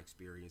in my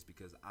experience,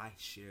 because I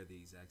share the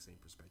exact same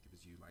perspective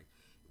as you. Like,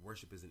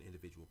 worship is an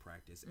individual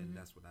practice, and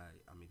that's what I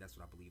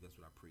believe, that's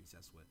what I preach,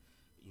 that's what,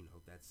 you know,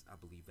 I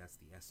believe that's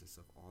the essence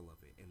of all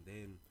of it. And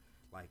then,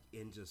 like,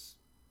 in just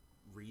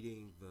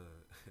reading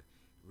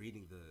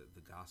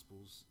the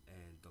Gospels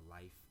and the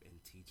life and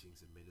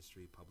teachings and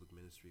ministry, public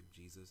ministry of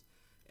Jesus,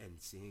 and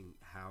seeing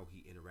how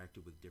he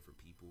interacted with different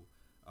people,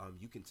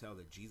 you can tell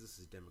that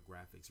Jesus's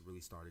demographics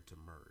really started to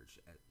merge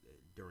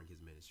during his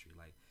ministry.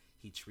 Like,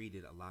 he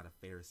treated a lot of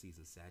Pharisees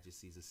and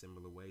Sadducees in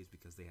similar ways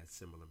because they had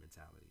similar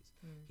mentalities.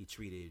 He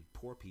treated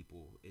poor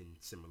people in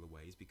similar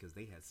ways because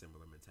they had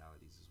similar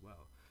mentalities as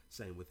well.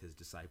 Same with his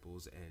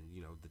disciples and,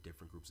 you know, the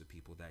different groups of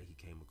people that he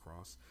came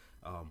across.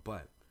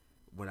 But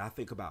when I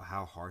think about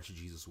how harsh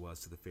Jesus was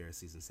to the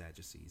Pharisees and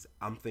Sadducees,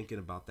 I'm thinking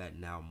about that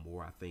now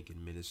more, I think,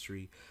 in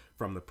ministry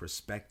from the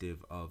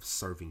perspective of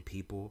serving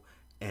people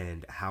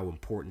and how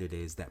important it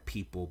is that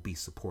people be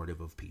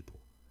supportive of people.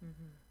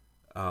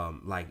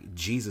 Like,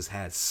 Jesus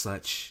had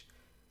such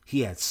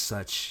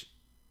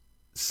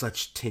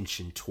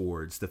tension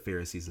towards the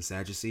Pharisees and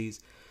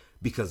Sadducees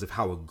because of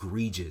how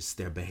egregious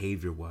their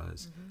behavior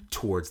was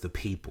towards the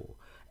people.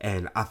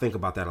 And I think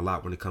about that a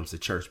lot when it comes to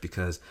church,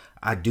 because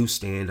I do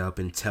stand up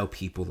and tell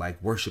people,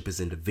 like, worship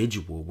is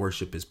individual,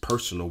 worship is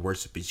personal,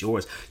 worship is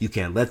yours. You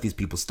can't let these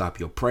people stop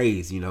your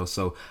praise, you know?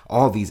 So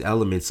all these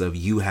elements of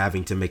you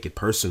having to make it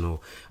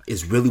personal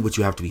is really what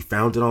you have to be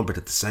founded on. But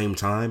at the same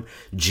time,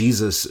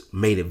 Jesus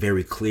made it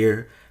very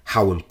clear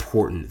how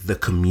important the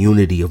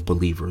community of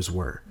believers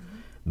were.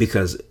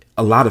 Because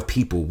a lot of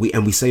people, we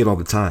say it all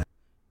the time,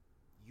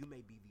 you may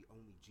be the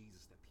only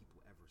Jesus that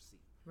people ever see.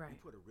 Right.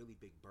 We put a really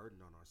big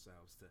burden on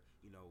ourselves to,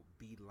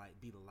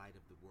 be the light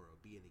of the world,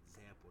 be an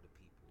example to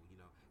people,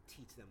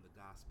 teach them the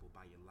gospel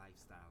by your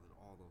lifestyle and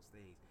all those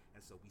things.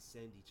 And so we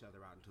send each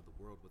other out into the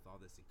world with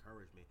all this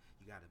encouragement.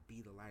 You got to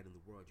be the light in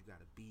the world. You got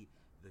to be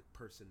the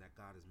person that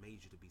God has made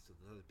you to be, so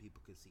that other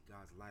people can see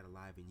God's light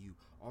alive in you,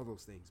 all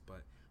those things.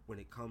 But when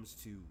it comes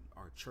to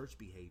our church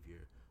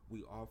behavior,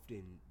 we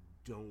often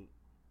don't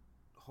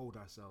hold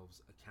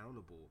ourselves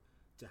accountable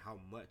to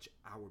how much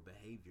our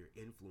behavior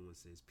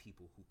influences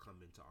people who come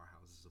into our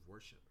houses of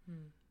worship.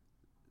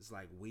 It's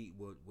like we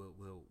will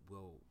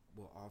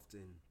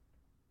often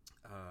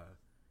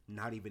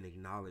not even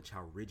acknowledge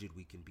how rigid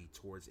we can be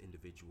towards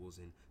individuals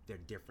and their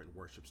different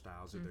worship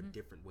styles or their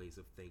different ways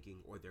of thinking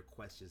or their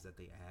questions that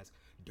they ask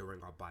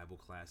during our Bible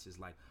classes.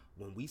 Like,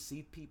 when we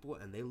see people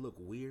and they look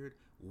weird,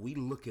 we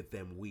look at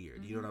them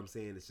weird. You know what I'm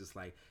saying? It's just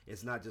like,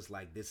 it's not just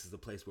like this is the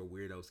place where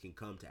weirdos can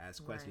come to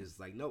ask questions. It's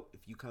like, no,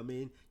 if you come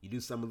in, you do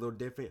something a little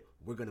different,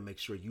 we're going to make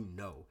sure you're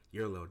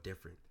a little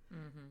different.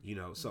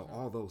 So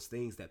all those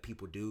things that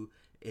people do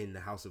in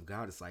the house of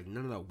God, it's like,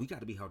 no, we got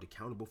to be held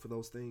accountable for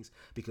those things,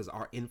 because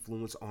our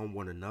influence on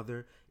one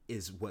another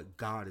is what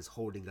God is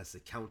holding us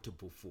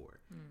accountable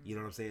for. You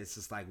know what I'm saying? It's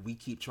just like we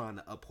keep trying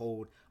to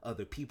uphold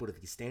other people to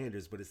these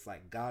standards, but it's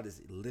like God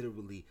is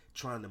literally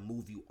trying to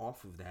move you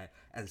off of that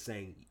and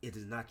saying it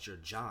is not your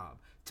job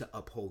to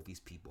uphold these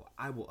people.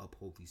 I will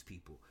uphold these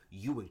people.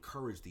 You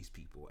encourage these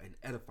people and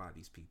edify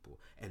these people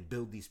and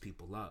build these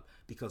people up,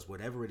 because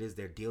whatever it is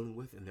they're dealing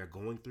with and they're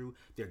going through,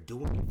 they're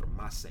doing it for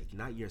my sake,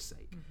 not your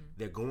sake.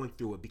 They're going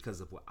through it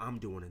because of what I'm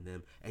doing in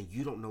them, and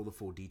you don't know the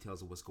full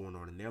details of what's going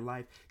on in their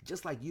life,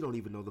 just like you don't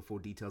even know the full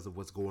details of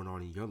what's going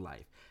on in your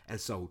life. And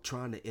so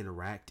trying to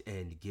interact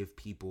and give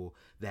people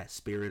that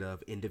spirit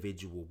of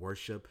individual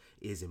worship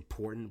is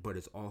important, but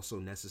it's also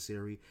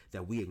necessary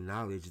that we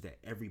acknowledge that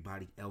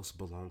everybody else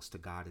belongs to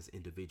God as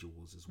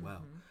individuals as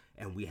well.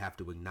 And we have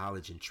to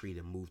acknowledge and treat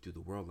and move through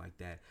the world like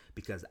that,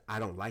 because I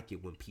don't like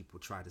it when people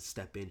try to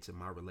step into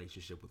my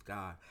relationship with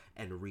God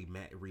and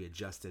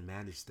readjust and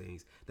manage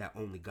things that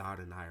only God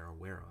and I are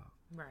aware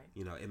of.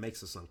 Right. It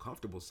makes us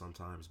uncomfortable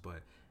sometimes,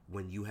 but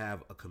when you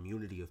have a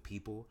community of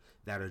people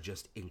that are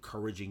just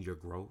encouraging your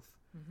growth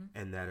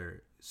and that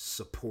are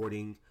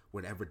supporting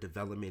whatever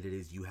development it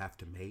is you have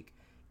to make,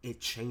 it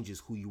changes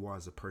who you are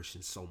as a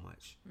person so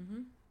much.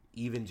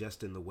 Even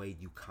just in the way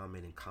you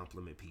comment and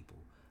compliment people,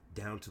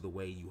 down to the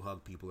way you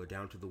hug people, or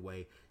down to the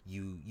way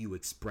you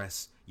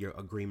express your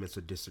agreements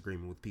or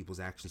disagreement with people's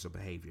actions or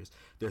behaviors.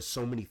 There's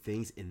so many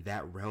things in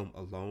that realm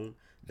alone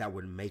that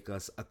would make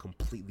us a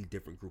completely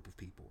different group of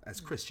people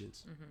as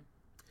Christians.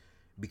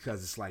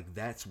 Because it's like,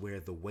 that's where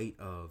the weight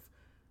of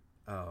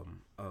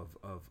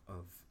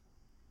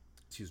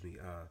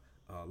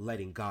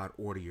letting God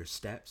order your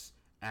steps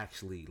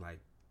actually like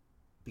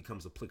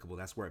becomes applicable.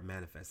 That's where it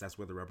manifests. That's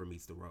where the rubber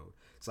meets the road.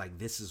 It's like,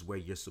 this is where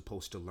you're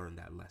supposed to learn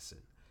that lesson,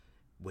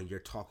 when you're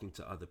talking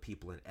to other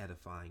people and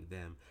edifying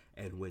them,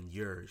 and when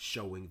you're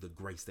showing the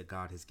grace that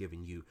God has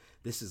given you.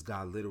 This is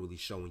God literally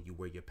showing you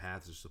where your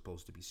paths are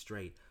supposed to be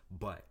straight.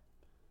 But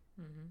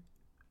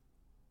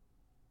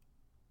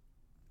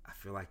I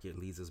feel like it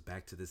leads us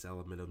back to this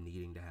element of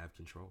needing to have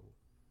control.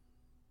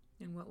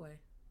 In what way?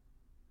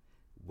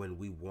 When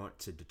we want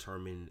to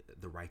determine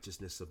the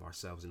righteousness of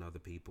ourselves and other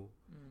people,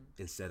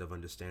 instead of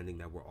understanding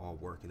that we're all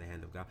work in the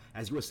hand of God.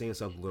 As you were saying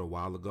something a little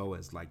while ago,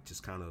 as like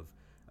just kind of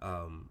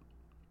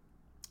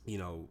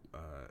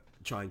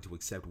trying to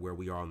accept where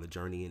we are on the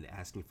journey and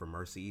asking for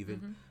mercy.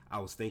 Even I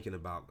was thinking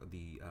about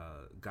the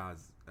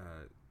God's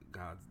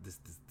this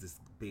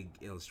big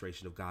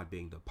illustration of God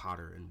being the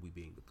potter and we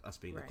being us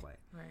being the clay.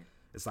 Right.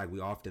 It's like we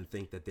often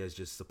think that there's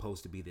just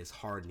supposed to be this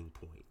hardening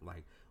point.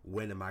 Like,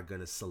 when am I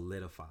going to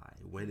solidify?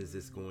 When is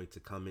this going to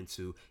come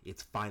into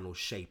its final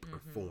shape or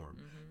form?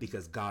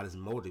 Because God is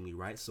molding me,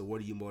 right? So what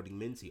are you molding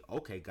me into?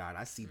 Okay, God,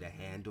 I see the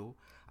handle.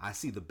 I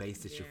see the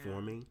base that you're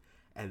forming.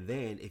 And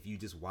then if you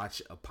just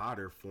watch a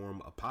potter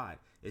form a pot,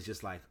 it's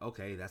just like,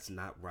 okay, that's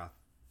not where I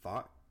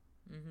thought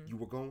you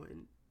were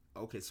going.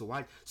 Okay, so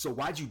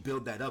why'd you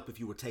build that up if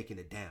you were taking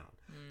it down?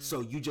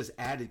 So you just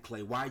added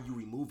clay. Why are you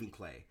removing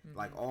clay?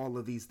 Like, all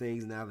of these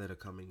things now that are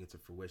coming into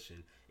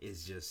fruition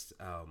is just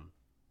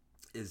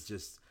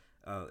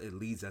it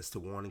leads us to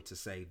wanting to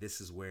say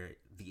this is where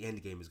the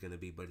end game is going to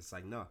be. But it's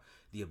like, no,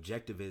 the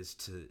objective is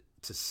to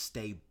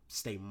stay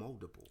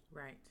moldable.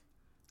 Right.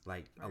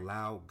 Like,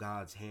 allow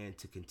God's hand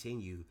to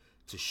continue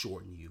to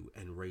shorten you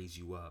and raise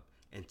you up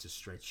and to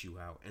stretch you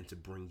out and to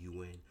bring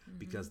you in,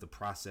 because the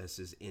process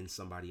is in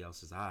somebody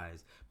else's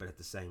eyes. But at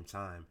the same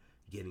time,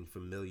 getting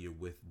familiar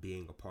with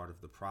being a part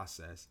of the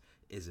process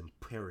is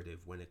imperative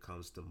when it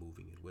comes to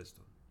moving in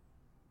wisdom.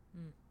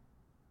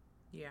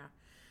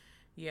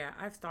 Yeah,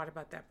 I've thought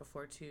about that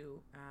before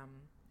too,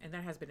 and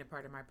that has been a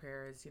part of my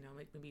prayers.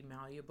 Make me be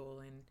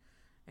malleable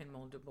and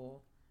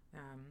moldable,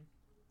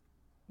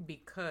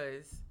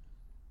 because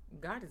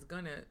God's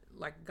gonna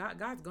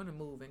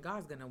move and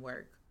God's gonna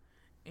work,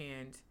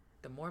 and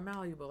the more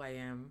malleable I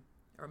am,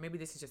 or maybe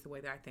this is just the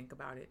way that I think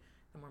about it,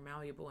 the more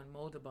malleable and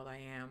moldable I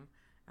am,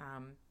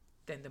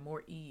 then the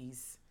more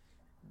ease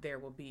there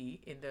will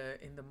be in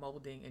the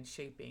molding and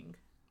shaping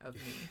of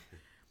me.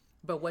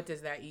 But what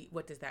does that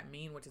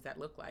mean? What does that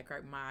look like?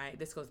 Right?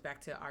 This goes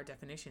back to our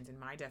definitions and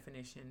my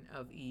definition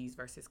of ease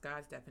versus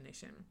God's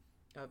definition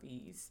of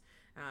ease.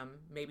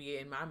 Maybe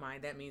in my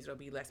mind that means it'll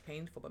be less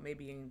painful, but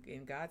maybe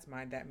in God's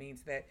mind that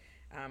means that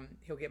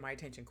He'll get my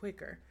attention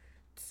quicker.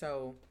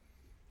 So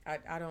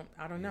I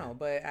don't know,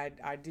 but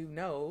I do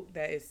know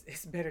that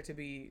it's better to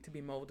be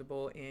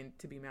moldable and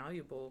to be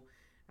malleable,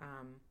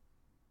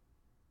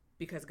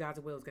 because God's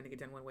will is going to get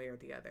done one way or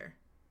the other.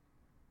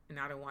 And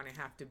I don't want to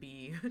have to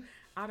be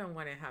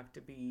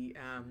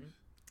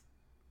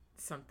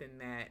something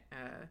that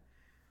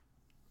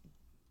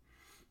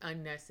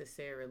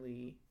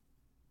unnecessarily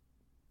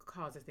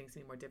causes things to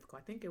be more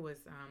difficult. I think it was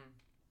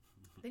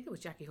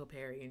Jackie Hill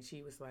Perry, and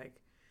she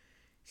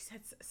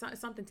said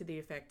something to the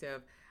effect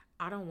of,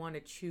 I don't want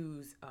to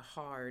choose a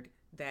hard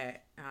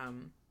that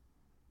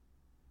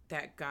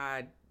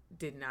God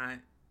did not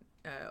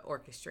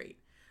orchestrate.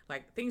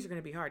 Like, things are going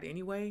to be hard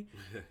anyway.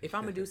 If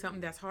I'm going to do something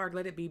that's hard,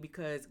 let it be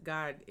because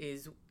God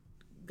is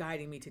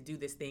guiding me to do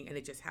this thing, and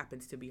it just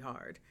happens to be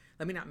hard.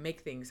 Let me not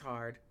make things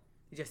hard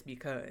just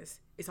because.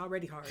 It's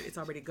already hard. It's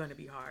already going to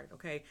be hard,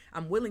 okay?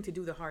 I'm willing to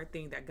do the hard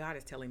thing that God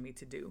is telling me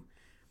to do.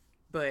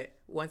 But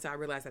once I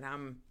realize that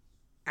I'm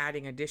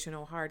adding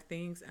additional hard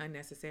things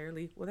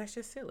unnecessarily, well, that's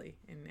just silly,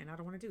 and I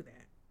don't want to do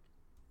that.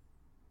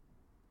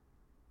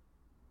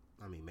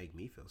 I mean, make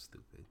me feel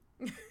stupid.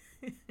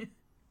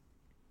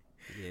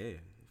 Yeah,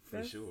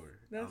 for sure.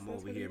 I'm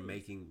over here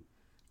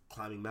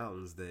climbing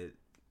mountains that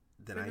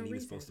I ain't even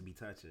supposed to be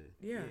touching.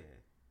 Yeah.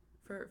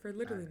 For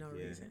literally no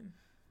reason.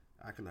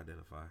 I can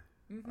identify.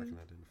 Mm-hmm. I can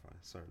identify.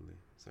 Certainly.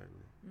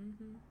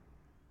 Mm-hmm.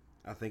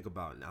 I think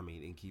about,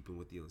 in keeping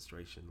with the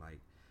illustration, like,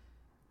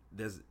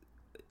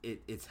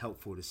 it's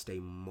helpful to stay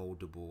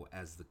moldable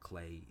as the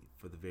clay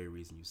for the very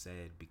reason you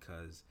said,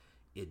 because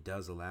it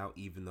does allow,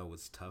 even though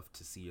it's tough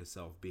to see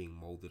yourself being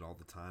molded all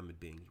the time and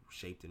being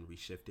shaped and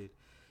reshifted,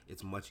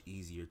 it's much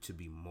easier to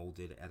be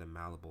molded at a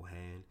malleable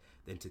hand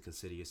than to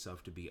consider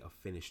yourself to be a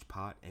finished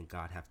pot and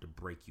God have to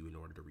break you in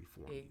order to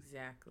reform you.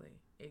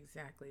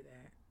 Exactly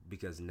that.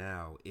 Because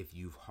now, if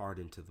you've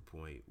hardened to the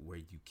point where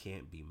you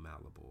can't be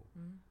malleable,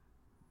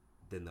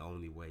 then the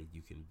only way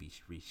you can be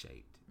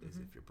reshaped is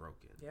if you're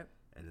broken. Yep.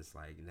 And it's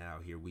like, now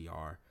here we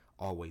are,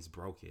 always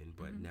broken,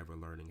 but never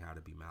learning how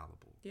to be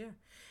malleable. Yeah.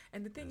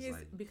 And the thing is,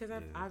 like, because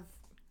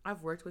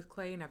I've worked with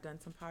clay and I've done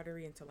some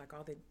pottery, and so like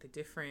all the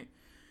different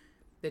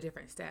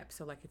steps.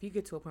 So like, if you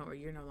get to a point where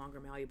you're no longer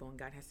malleable and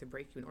God has to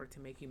break you in order to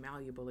make you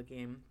malleable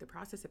again, the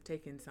process of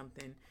taking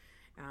something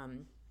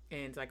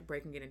and like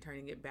breaking it and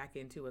turning it back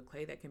into a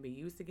clay that can be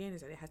used again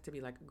is that it has to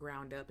be like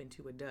ground up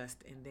into a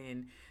dust and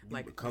then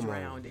like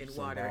drowned in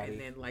water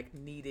and then like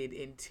kneaded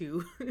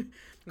into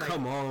like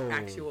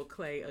actual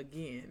clay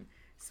again.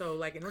 So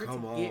like, in order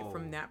to get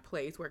from that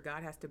place where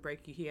God has to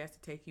break you, He has to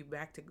take you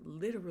back to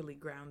literally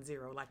ground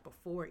zero, like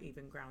before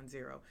even ground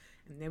zero.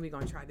 And then we're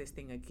going to try this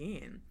thing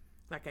again.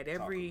 Like at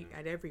every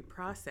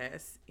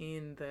process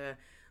in the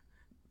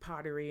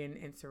pottery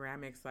and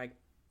ceramics, like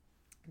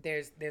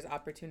there's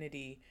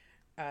opportunity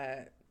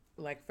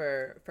like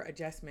for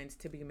adjustments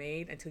to be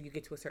made until you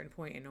get to a certain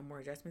point and no more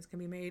adjustments can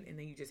be made, and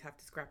then you just have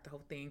to scrap the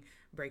whole thing,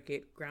 break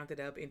it, ground it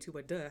up into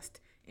a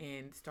dust,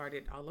 and start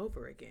it all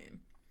over again.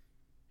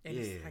 And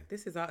it's like,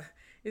 this is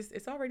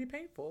it's already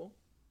painful.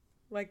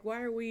 Like,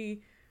 why are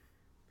we?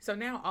 So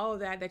now all of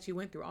that you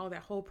went through, all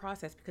that whole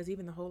process, because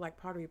even the whole like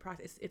pottery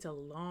process, it's a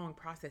long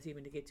process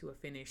even to get to a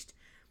finished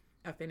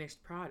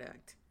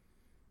product.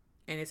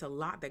 And it's a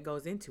lot that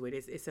goes into it.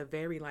 It's a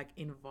very like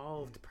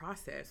involved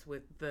process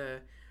with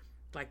the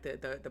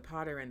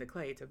potter and the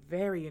clay. It's a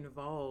very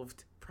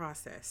involved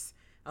process.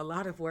 A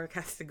lot of work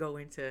has to go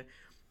into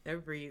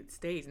every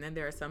stage. And then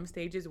there are some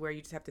stages where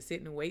you just have to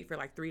sit and wait for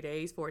like 3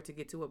 days for it to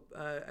get to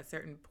a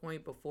certain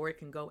point before it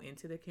can go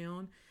into the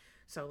kiln.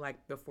 So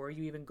like, before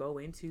you even go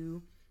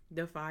into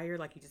the fire,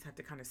 like, you just have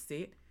to kind of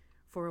sit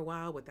for a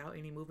while without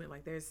any movement.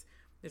 Like there's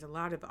a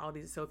lot of all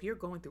these. So if you're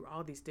going through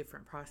all these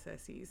different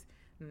processes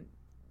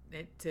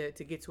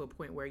to get to a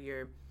point where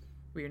you're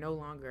no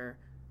longer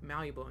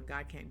malleable and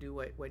God can't do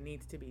what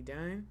needs to be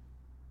done,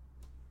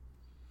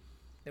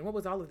 then what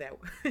was all of that?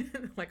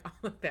 Like, all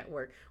of that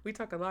work. We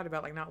talk a lot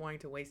about like not wanting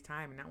to waste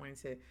time and not wanting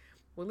to.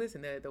 Well,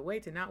 listen, the way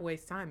to not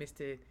waste time is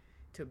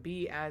to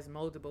be as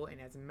moldable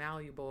and as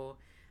malleable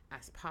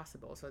as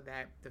possible so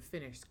that the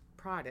finished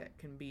product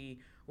can be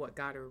what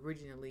God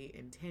originally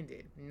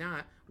intended,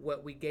 not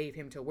what we gave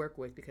him to work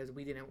with because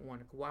we didn't want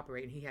to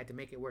cooperate and he had to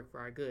make it work for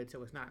our good.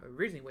 So it's not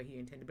originally what he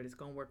intended, but it's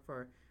going to work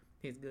for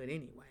his good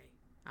anyway.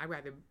 I'd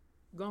rather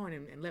go on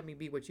and let me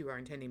be what you are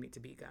intending me to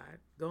be, God.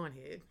 Go on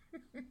ahead.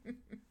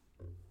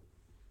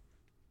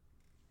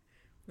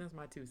 That's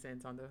my 2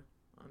 cents on the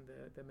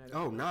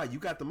metaphor. Oh, nah, you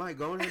got the mic.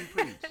 Go ahead and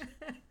preach.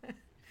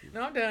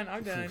 No, I'm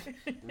done.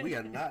 We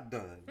are not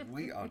done.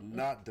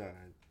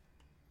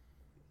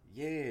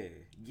 Yeah.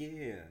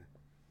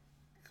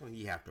 Come on,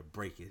 you have to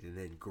break it and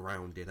then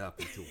ground it up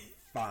into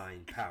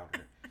fine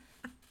powder.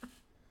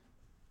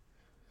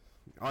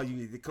 Oh,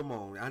 come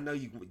on. I know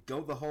you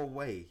go the whole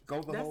way.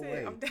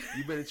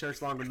 You've been in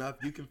church long enough.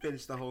 You can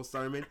finish the whole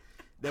sermon.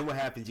 Then what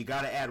happens? You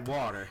got to add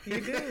water.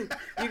 You do.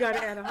 You got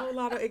to add a whole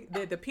lot of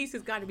the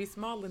pieces got to be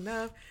small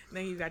enough.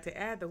 Then you got to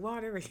add the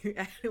water, and you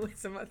add it with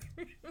some other.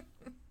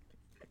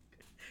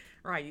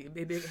 Right,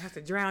 it has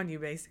to drown you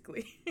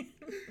basically.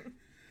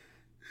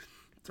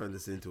 Turn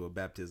this into a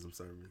baptism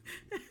sermon.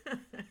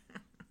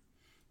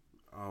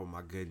 Oh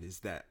my goodness,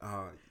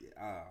 I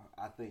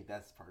think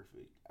that's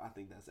perfect. I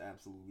think that's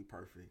absolutely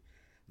perfect.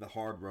 The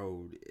hard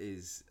road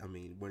is,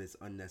 when it's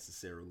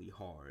unnecessarily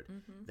hard,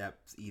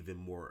 that's even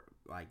more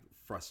like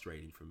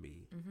frustrating for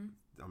me.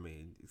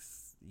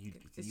 It's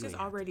just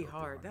already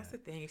hard. That's the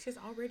thing. It's just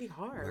already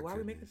hard. Why are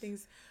we making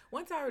things?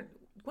 Once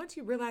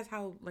you realize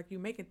how like you're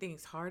making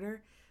things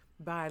harder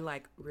by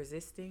like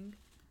resisting,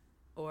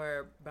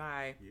 or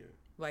by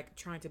like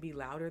trying to be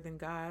louder than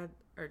God,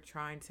 or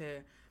trying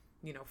to,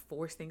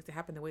 force things to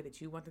happen the way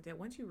that you want them to.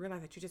 Once you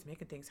realize that you're just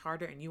making things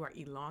harder and you are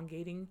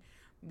elongating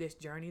this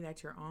journey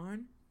that you're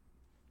on,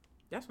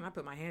 that's when I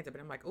put my hands up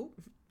and I'm like, oh,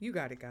 you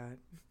got it, God.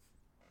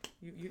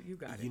 You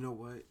got it. You know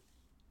what?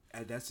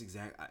 That's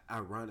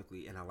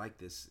ironically, and I like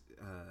this,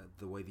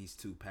 the way these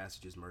two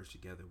passages merge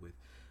together with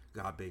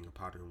God being a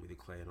potter and we the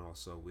clay, and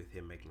also with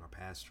him making our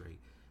path straight,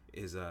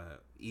 is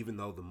even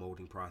though the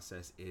molding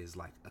process is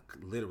like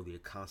literally a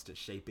constant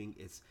shaping,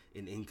 it's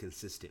an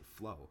inconsistent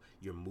flow.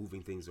 You're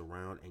moving things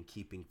around and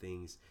keeping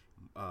things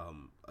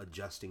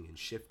adjusting and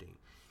shifting.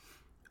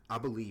 I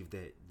believe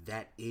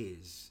that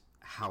is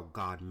how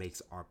God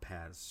makes our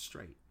paths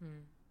straight.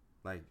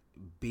 Like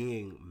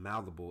being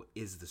malleable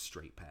is the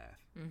straight path,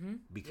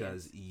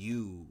 because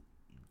you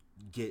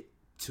get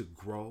to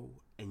grow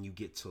and you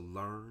get to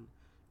learn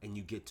and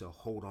you get to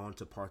hold on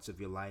to parts of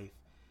your life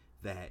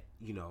that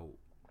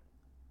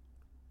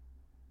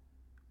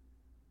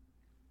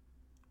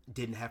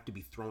didn't have to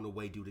be thrown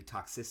away due to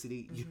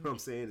toxicity. You know what I'm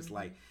saying? It's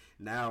like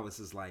now it's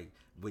just like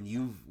when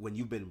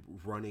you've been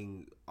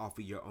running off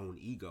of your own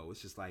ego,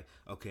 it's just like,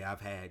 okay,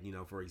 I've had,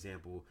 for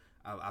example,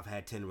 I've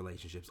had 10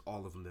 relationships,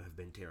 all of them have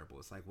been terrible.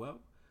 It's like, well,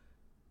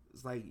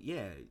 it's like,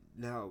 yeah,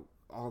 now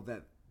all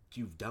that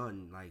you've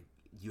done, like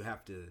you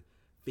have to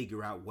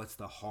figure out what's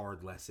the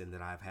hard lesson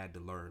that I've had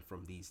to learn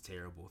from these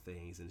terrible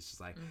things. And it's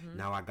just like,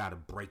 now I got to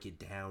break it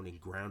down and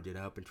ground it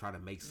up and try to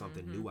make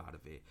something new out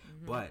of it.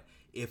 But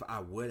if I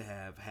would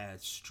have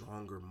had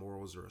stronger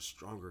morals or a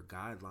stronger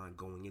guideline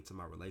going into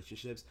my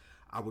relationships,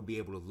 I would be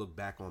able to look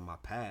back on my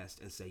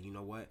past and say, you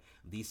know what,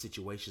 these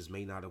situations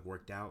may not have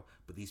worked out,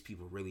 but these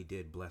people really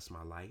did bless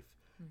my life.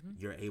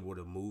 You're able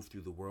to move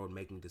through the world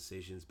making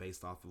decisions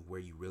based off of where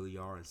you really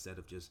are, instead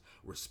of just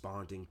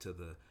responding to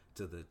the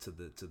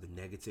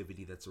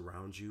negativity that's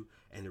around you.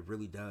 And it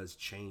really does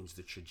change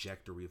the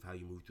trajectory of how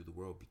you move through the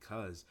world,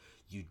 because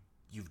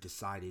you've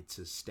decided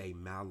to stay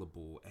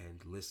malleable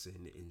and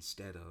listen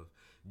instead of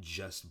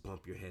just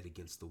bump your head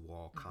against the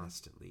wall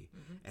constantly.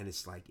 And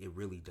it's like, it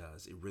really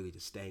does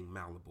staying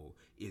malleable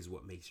is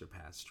what makes your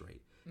path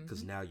straight,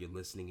 because now you're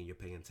listening and you're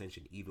paying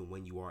attention. Even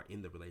when you are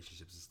in the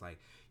relationships, it's like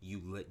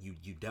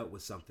you dealt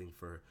with something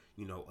for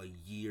a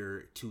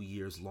year, 2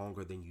 years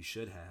longer than you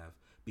should have,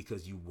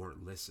 because you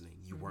weren't listening,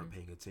 you weren't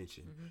paying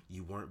attention,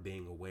 you weren't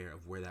being aware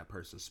of where that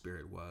person's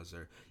spirit was.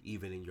 Or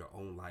even in your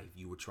own life,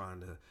 you were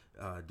trying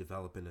to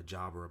develop in a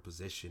job or a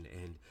position,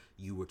 and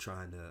you were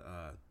trying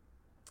to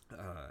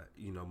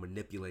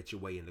manipulate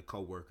your way into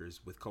coworkers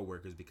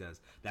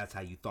because that's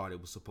how you thought it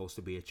was supposed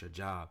to be at your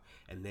job.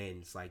 And then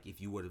it's like,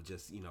 if you would have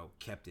just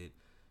kept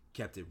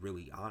it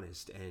really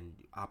honest and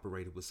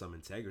operated with some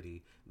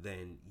integrity,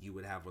 then you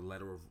would have a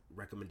letter of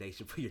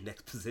recommendation for your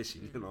next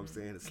position. You know what I'm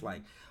saying? It's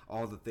like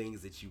all the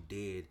things that you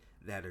did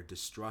that are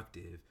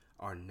destructive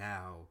are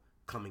now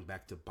coming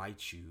back to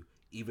bite you,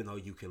 even though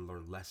you can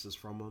learn lessons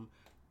from them.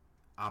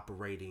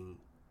 Operating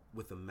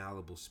with a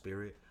malleable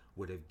spirit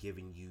would have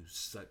given you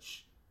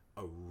such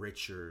a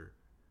richer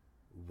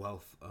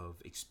wealth of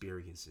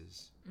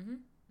experiences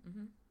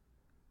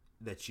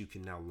that you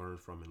can now learn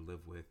from and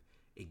live with.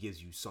 It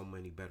gives you so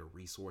many better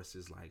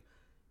resources. Like,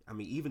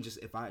 even just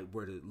if I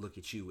were to look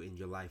at you in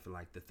your life and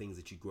like the things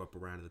that you grew up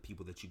around and the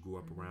people that you grew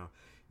up around,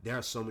 there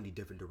are so many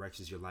different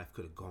directions your life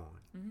could have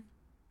gone.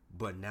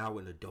 But now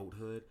in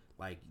adulthood,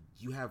 Like,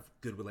 you have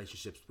good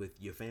relationships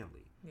with your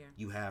family. Yeah.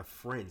 You have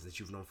friends that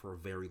you've known for a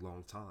very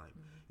long time.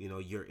 You know,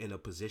 you're in a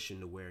position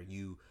to where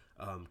you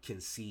can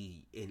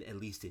see, at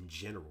least in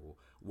general,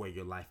 where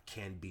your life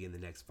can be in the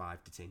next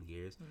 5 to 10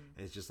 years.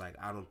 And it's just like,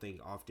 I don't think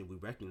often we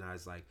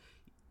recognize, like,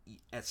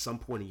 at some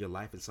point in your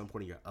life, at some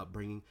point in your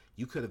upbringing,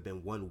 you could have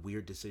been one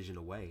weird decision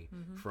away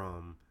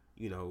from,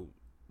 you know,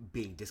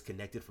 being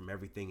disconnected from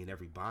everything and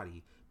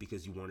everybody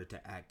because you wanted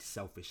to act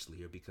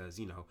selfishly, or because,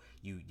 you know,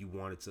 you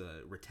wanted to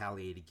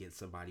retaliate against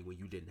somebody when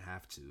you didn't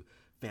have to.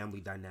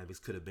 Family dynamics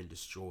could have been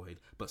destroyed,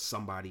 but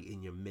somebody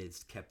in your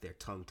midst kept their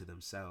tongue to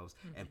themselves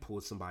and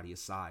pulled somebody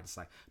aside. It's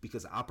like,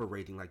 because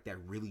operating like that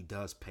really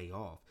does pay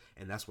off.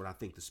 And that's what I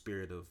think the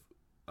spirit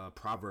of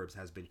Proverbs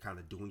has been kind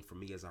of doing for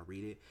me as I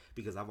read it,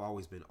 because I've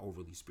always been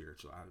overly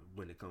spiritual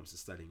when it comes to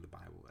studying the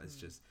Bible. It's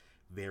just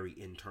very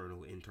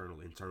internal.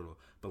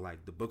 But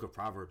like, the book of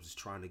Proverbs is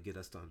trying to get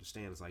us to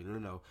understand, it's like,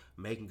 no,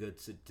 making good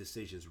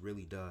decisions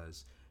really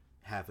does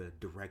have a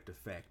direct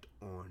effect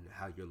on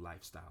how your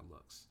lifestyle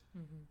looks.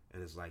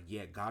 And it's like,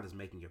 yeah, God is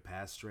making your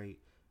path straight,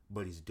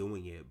 but he's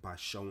doing it by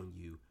showing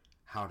you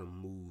how to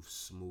move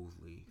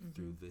smoothly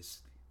through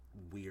this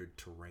weird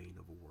terrain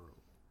of a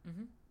world.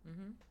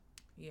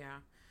 Yeah,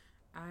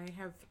 I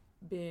have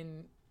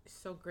been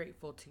so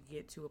grateful to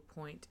get to a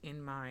point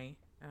in my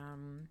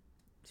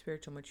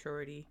spiritual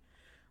maturity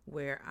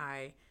where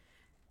I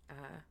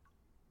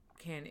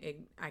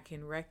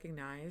can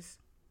recognize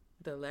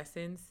the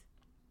lessons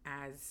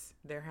as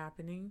they're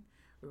happening,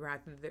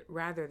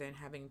 rather than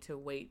having to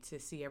wait to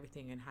see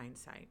everything in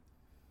hindsight.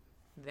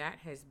 That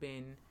has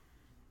been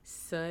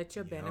such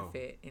a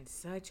benefit and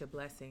such a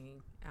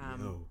blessing,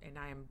 and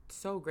I am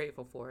so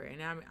grateful for it.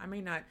 And I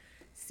may not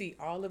see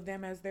all of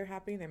them as they're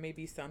happening. There may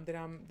be some that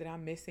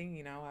I'm missing.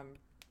 You know, I'm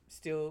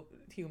still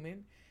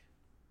human,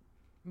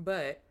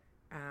 but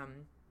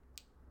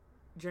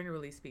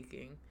generally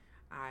speaking,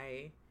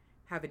 I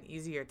have an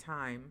easier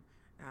time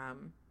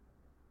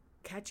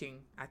catching,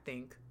 I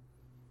think,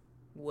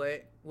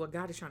 what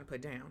God is trying to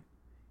put down.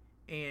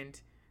 And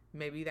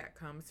maybe that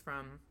comes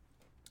from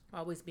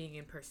always being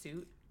in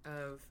pursuit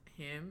of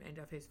him and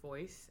of his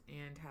voice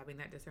and having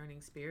that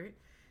discerning spirit.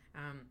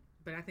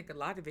 But I think a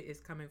lot of it is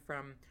coming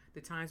from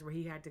the times where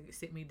he had to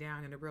sit me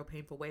down in a real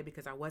painful way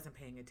because I wasn't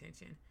paying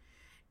attention.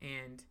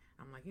 And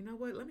I'm like, you know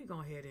what? Let me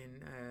go ahead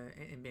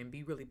and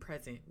be really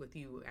present with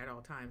you at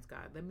all times,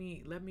 God. Let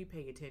me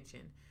pay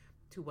attention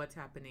to what's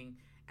happening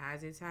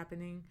as it's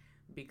happening,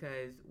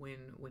 because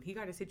when he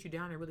got to sit you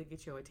down and really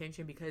get your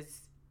attention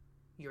because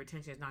your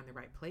attention is not in the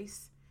right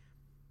place,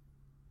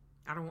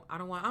 I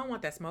don't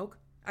want that smoke.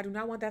 I do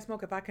not want that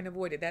smoke if I can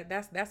avoid it.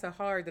 That's a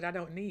hard that I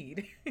don't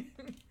need.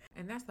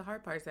 And that's the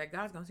hard part, is that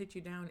God's gonna sit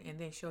you down and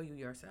then show you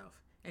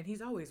yourself, and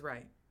he's always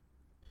right.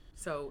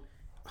 So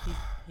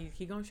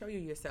he gonna show you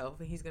yourself,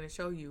 and he's gonna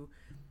show you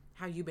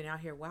how you've been out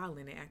here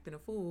wilding and acting a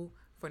fool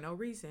for no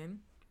reason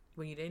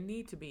when you didn't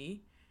need to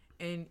be,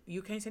 and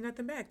you can't say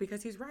nothing back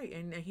because he's right,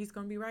 and he's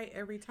gonna be right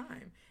every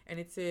time. And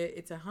it's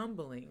a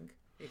humbling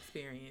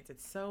experience.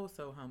 It's so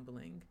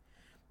humbling,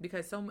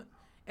 because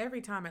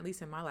every time, at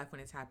least in my life when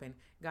it's happened,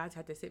 God's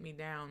had to sit me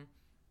down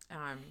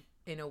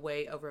in a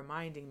way of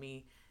reminding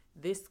me,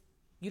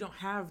 you don't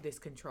have this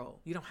control.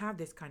 You don't have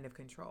this kind of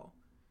control.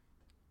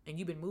 And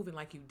you've been moving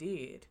like you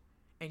did,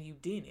 and you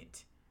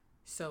didn't.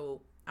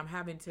 So I'm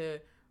having to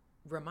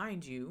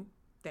remind you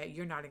that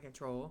you're not in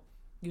control.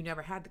 You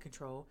never had the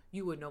control.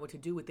 You would know what to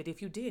do with it if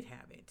you did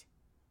have it.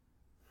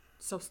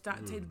 So stop.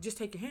 Just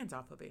take your hands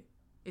off of it.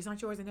 It's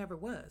not yours and never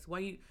was.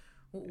 Why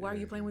are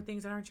you playing with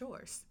things that aren't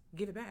yours?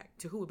 Give it back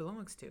to who it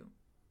belongs to.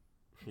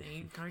 And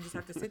you kind of just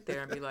have to sit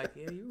there and be like,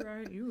 yeah, you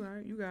right,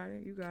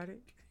 you got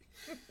it.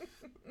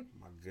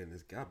 My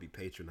goodness, God be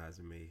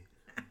patronizing me.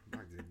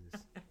 My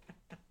goodness.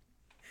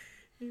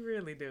 He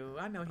really do.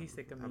 I know he's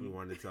sick of me. I've been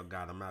wanting to tell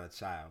God I'm not a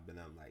child, but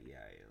I'm like, yeah,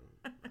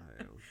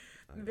 I am.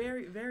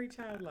 Very, very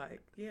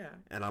childlike, yeah.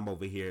 And I'm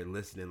over here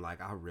listening like,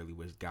 I really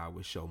wish God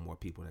would show more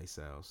people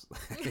themselves.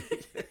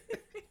 It's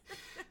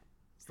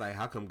like,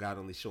 how come God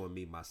only showing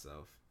me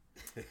myself?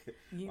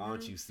 Why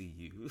don't you see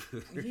you?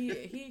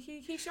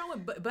 He's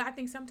showing, but I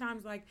think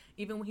sometimes, like,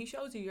 even when he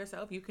shows you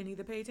yourself, you can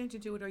either pay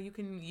attention to it, or you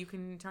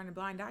can turn a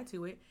blind eye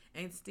to it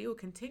and still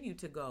continue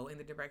to go in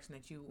the direction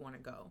that you want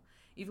to go.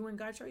 Even when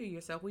God shows you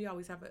yourself, we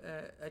always have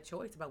a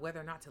choice about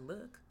whether or not to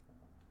look.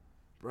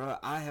 Bruh,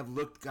 I have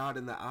looked God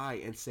in the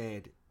eye and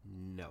said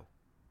no.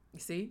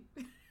 See?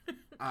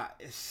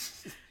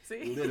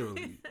 See?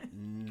 Literally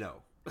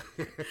no.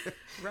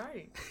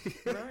 Right.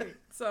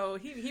 So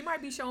he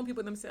might be showing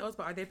people themselves,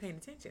 but are they paying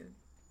attention?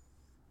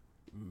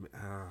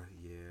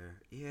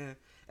 Yeah.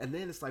 And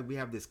then it's like we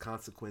have this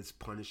consequence,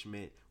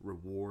 punishment,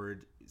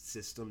 reward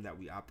system that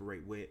we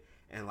operate with,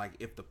 and like,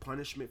 if the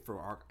punishment for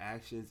our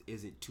actions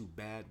isn't too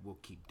bad, we'll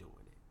keep doing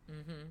it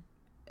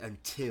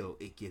until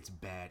it gets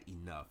bad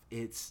enough.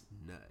 It's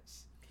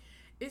nuts.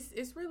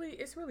 It's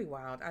really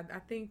wild. I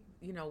think,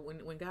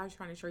 when God's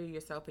trying to show you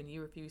yourself and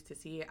you refuse to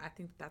see it, I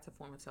think that's a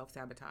form of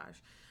self-sabotage,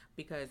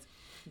 because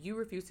you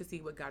refuse to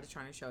see what God is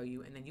trying to show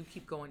you, and then you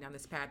keep going down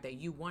this path that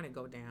you want to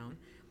go down.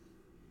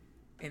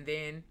 And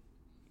then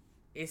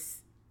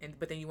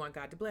but then you want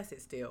God to bless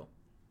it still.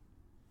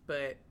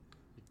 But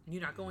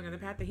you're not going on the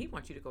path that he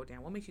wants you to go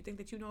down. What makes you think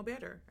that you know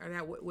better? Or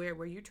that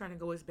where you're trying to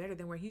go is better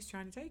than where he's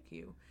trying to take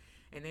you?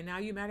 And then now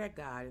you're mad at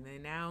God. And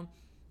then now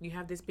you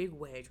have this big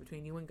wedge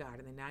between you and God.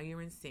 And then now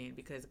you're in sin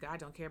because God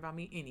don't care about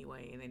me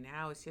anyway. And then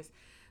now it's just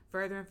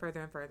further and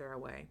further and further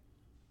away.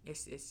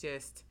 It's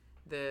just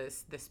the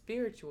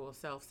spiritual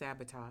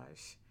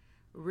self-sabotage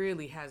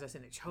really has us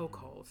in a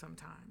chokehold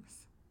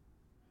sometimes.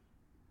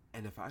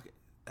 And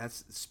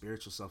that's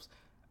spiritual self.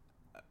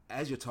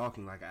 As you're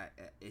talking, like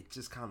it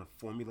just kind of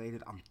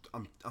formulated.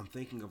 I'm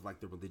thinking of like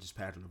the religious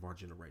pattern of our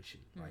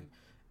generation, like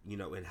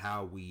and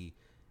how we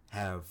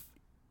have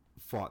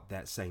fought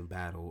that same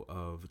battle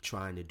of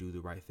trying to do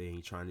the right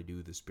thing, trying to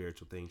do the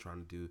spiritual thing,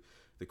 trying to do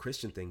the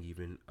Christian thing,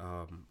 even.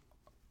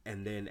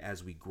 And then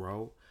as we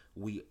grow,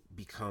 we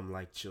become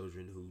like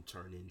children who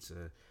turn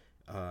into,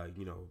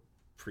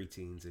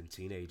 preteens and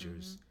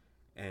teenagers.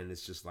 And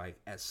it's just like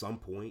at some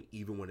point,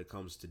 even when it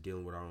comes to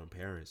dealing with our own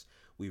parents,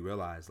 we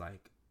realize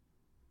like,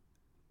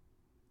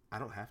 I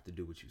don't have to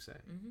do what you say.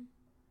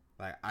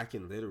 Like I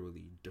can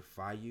literally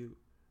defy you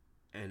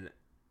and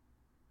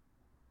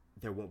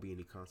there won't be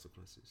any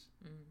consequences.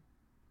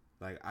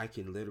 Like I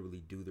can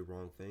literally do the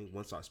wrong thing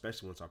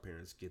especially once our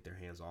parents get their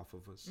hands off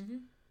of us.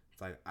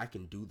 It's like I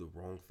can do the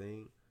wrong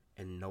thing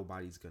and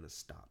nobody's gonna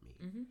stop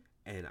me.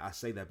 And I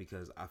say that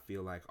because I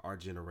feel like our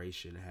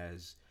generation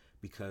has,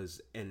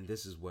 and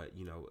this is what,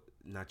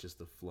 not just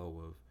the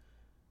flow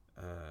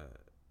of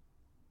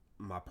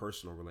my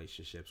personal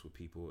relationships with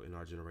people in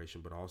our generation,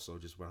 but also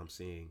just what I'm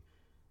seeing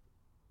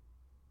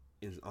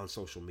on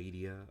social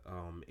media,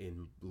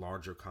 in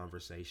larger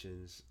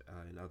conversations,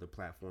 in other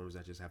platforms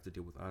that just have to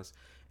deal with us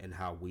and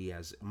how we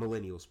as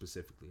millennials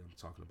specifically, I'm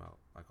talking about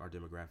like our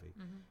demographic,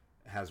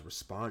 has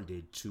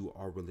responded to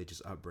our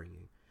religious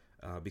upbringing.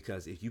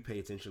 Because if you pay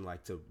attention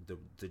like to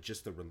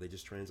just the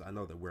religious trends, I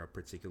know that we're a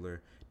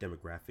particular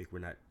demographic. We're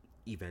not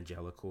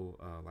evangelical,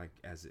 like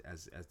as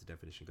the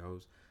definition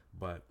goes,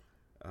 but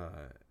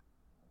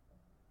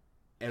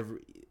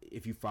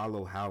if you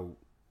follow how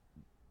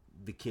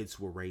the kids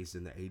who were raised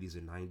in the 80s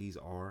and 90s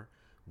are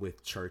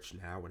with church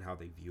now and how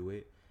they view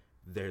it,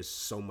 there's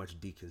so much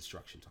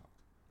deconstruction talk.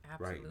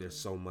 Absolutely. Right? There's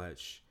so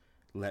much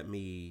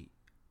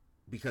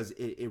because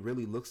it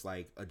really looks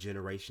like a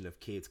generation of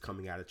kids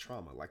coming out of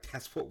trauma. Like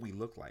that's what we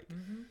look like.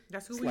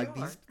 That's who we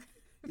are.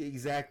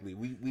 Exactly.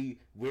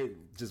 We're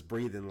just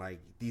breathing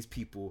like these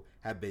people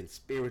have been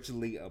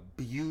spiritually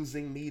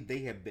abusing me. They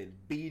have been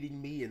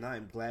beating me and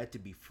I'm glad to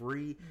be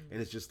free.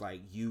 And it's just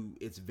like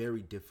it's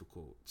very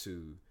difficult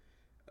to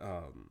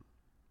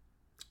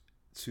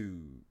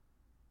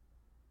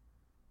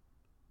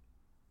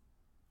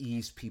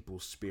ease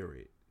people's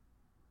spirit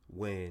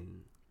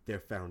when their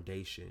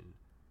foundation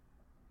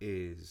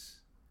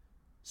is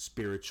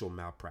spiritual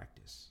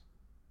malpractice.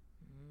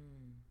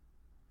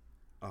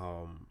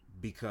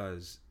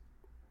 Because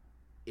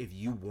if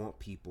you want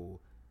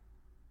people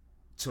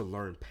to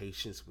learn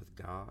patience with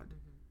God,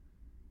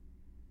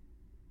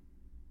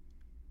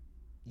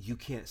 you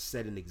can't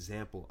set an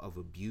example of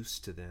abuse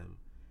to them,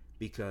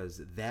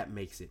 because that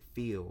makes it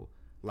feel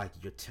like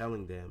you're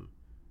telling them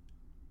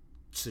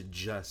to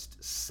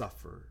just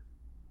suffer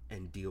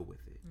and deal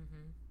with it.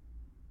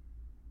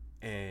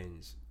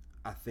 And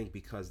I think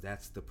because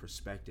that's the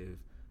perspective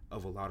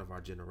of a lot of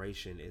our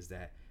generation, is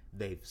that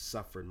they've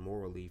suffered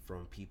morally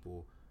from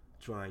people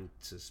trying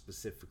to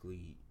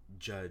specifically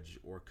judge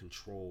or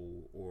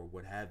control or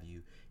what have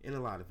you. And a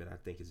lot of it I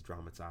think is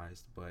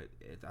dramatized, but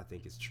I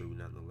think it's true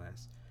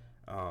nonetheless.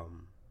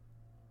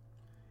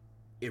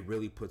 It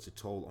really puts a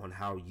toll on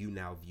how you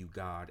now view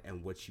God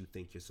and what you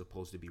think you're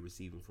supposed to be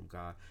receiving from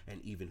God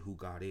and even who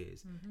God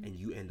is. And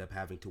you end up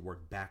having to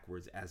work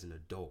backwards as an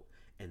adult.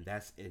 And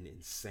that's an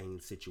insane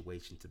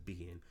situation to be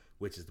in,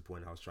 which is the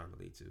point I was trying to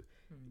lead to.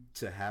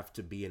 To have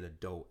to be an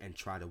adult and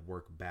try to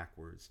work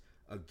backwards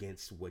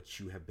against what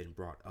you have been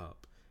brought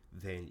up,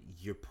 then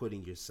you're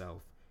putting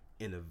yourself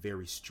in a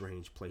very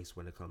strange place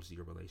when it comes to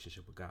your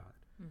relationship with God.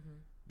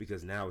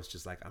 Because now it's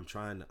just like I'm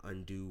trying to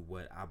undo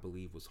what I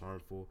believe was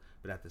harmful,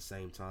 but at the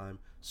same time,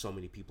 so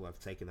many people have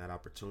taken that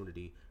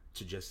opportunity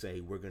to just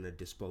say, we're going to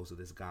dispose of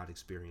this God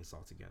experience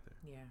altogether.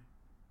 Yeah.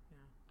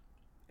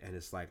 And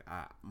it's like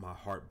my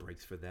heart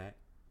breaks for that,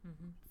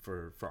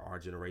 for our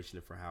generation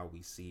and for how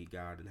we see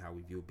God and how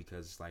we view it,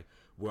 because it's like,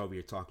 well, we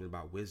are talking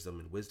about wisdom,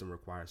 and wisdom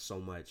requires so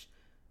much,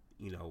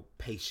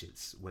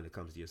 patience when it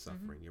comes to your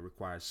suffering. It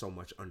requires so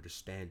much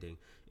understanding.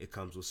 It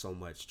comes with so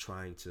much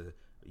trying to,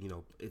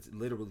 it's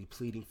literally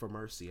pleading for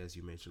mercy, as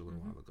you mentioned a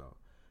little while ago.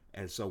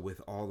 And so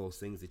with all those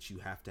things that you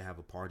have to have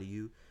a part of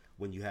you,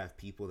 when you have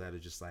people that are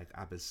just like,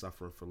 I've been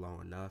suffering for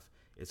long enough,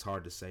 it's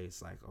hard to say,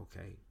 it's like,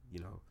 okay,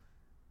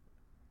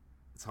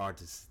 it's hard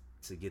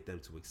to get them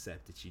to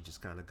accept that you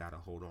just kind of got to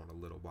hold on a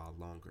little while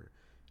longer.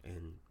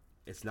 And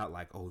it's not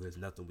like, oh, there's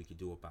nothing we can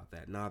do about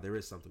that. Nah, there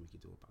is something we can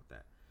do about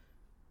that.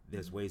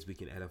 There's ways we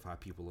can edify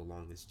people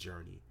along this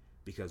journey,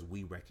 because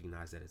we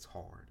recognize that it's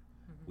hard.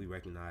 We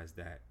recognize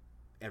that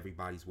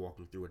everybody's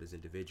walking through it as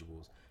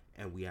individuals,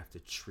 and we have to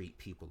treat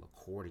people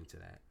according to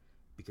that,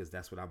 because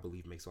that's what I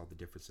believe makes all the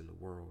difference in the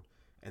world,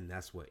 and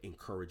that's what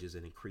encourages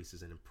and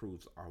increases and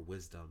improves our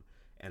wisdom,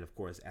 and of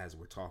course, as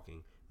we're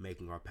talking,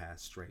 making our path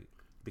straight,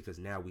 because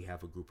now we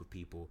have a group of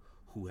people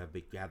who have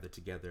been gathered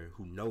together,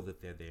 who know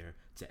that they're there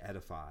to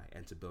edify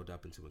and to build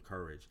up and to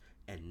encourage,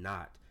 and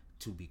not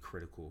to be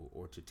critical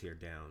or to tear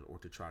down or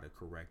to try to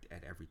correct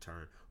at every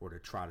turn, or to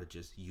try to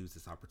just use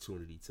this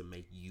opportunity to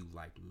make you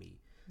like me.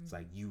 It's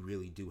like, you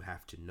really do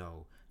have to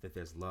know that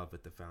there's love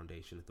at the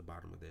foundation, at the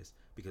bottom of this,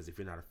 because if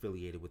you're not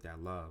affiliated with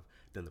that love,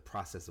 then the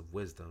process of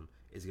wisdom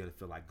is going to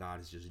feel like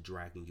God is just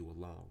dragging you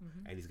along,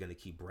 and he's going to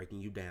keep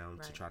breaking you down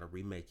to try to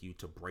remake you,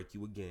 to break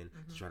you again,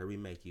 to try to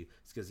remake you.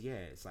 It's because,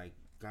 it's like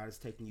God is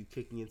taking you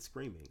kicking and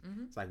screaming.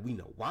 It's like, we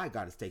know why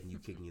God is taking you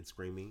kicking and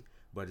screaming,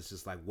 but it's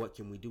just like, what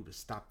can we do to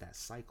stop that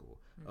cycle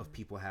of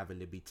people having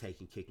to be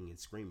taken kicking and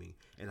screaming?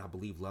 And I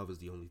believe love is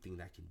the only thing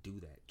that can do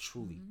that,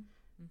 truly.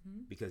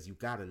 Because you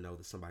got to know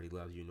that somebody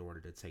loves you in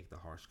order to take the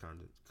harsh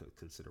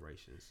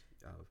considerations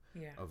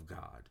of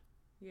God.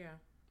 Yeah.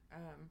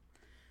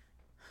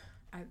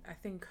 I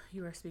think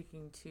you are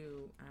speaking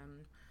to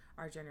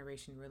our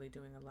generation really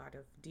doing a lot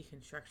of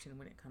deconstruction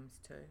when it comes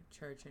to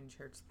church and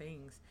church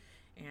things.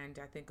 And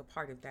I think a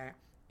part of that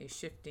is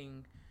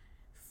shifting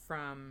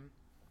from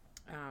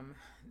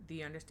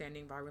the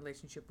understanding of our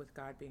relationship with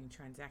God being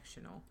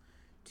transactional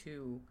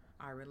to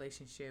our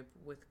relationship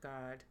with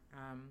God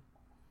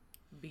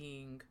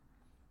being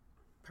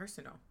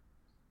personal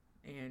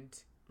and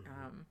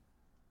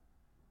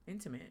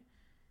intimate.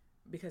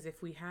 Because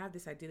if we have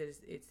this idea that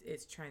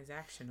it's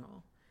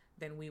transactional,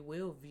 then we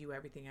will view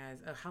everything as,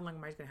 how long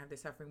am I just going to have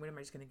this suffering? When am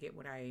I just going to get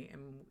what I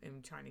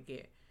am trying to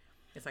get?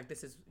 It's like,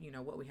 this is,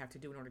 what we have to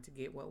do in order to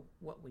get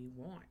what we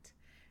want.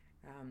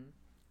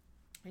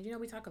 And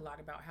we talk a lot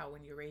about how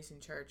when you're raised in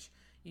church,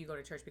 you go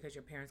to church because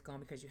your parents go and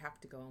because you have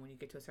to go. And when you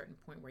get to a certain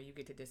point where you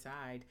get to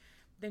decide,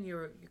 then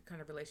your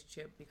kind of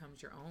relationship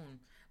becomes your own.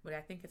 But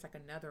I think it's like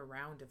another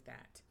round of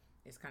that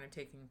is kind of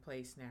taking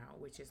place now,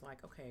 which is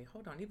like, okay,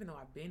 hold on. Even though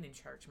I've been in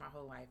church my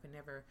whole life and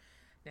never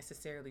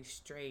necessarily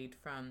strayed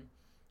from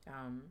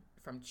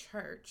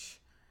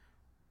church,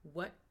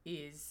 what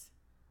is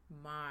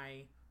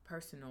my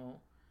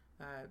personal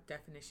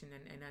definition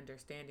and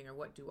understanding, or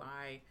what do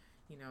I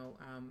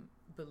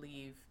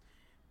believe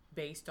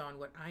based on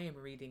what I am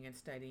reading and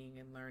studying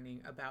and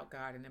learning about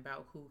God and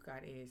about who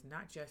God is,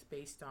 not just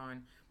based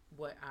on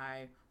what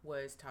I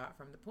was taught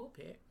from the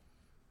pulpit.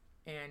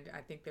 And I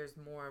think there's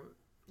more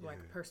like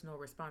personal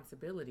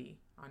responsibility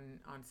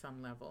on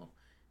some level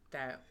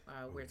that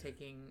we're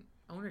taking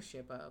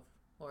ownership of,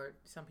 or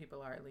some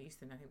people are at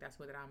least. And I think that's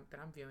what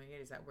I'm viewing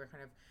it, is that we're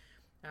kind of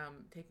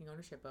taking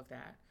ownership of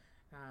that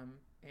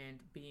and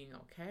being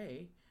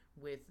okay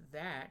with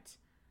that.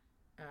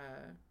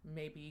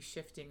 Maybe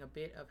shifting a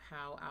bit of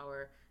how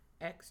our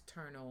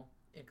external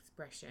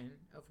expression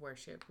of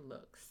worship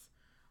looks,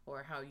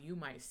 or how you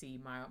might see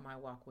my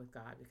walk with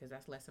God, because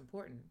that's less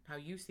important. How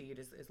you see it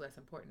is less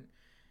important.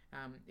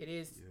 It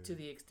is to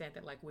the extent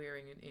that, like, we're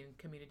in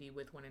community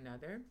with one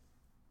another,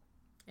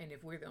 and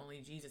if we're the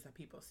only Jesus that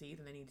people see,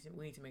 then we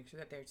need to make sure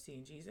that they're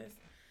seeing Jesus.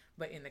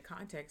 But in the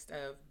context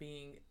of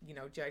being,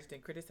 judged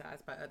and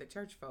criticized by other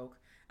church folk,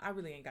 I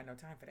really ain't got no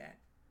time for that.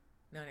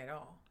 None at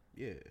all.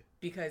 Yeah.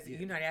 Because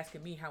you're not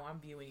asking me how I'm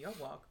viewing your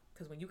walk.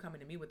 Because when you come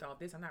into me with all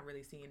this, I'm not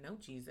really seeing no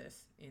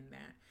Jesus in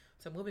that.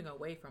 So moving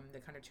away from the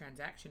kind of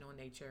transactional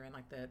nature and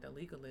like the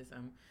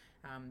legalism,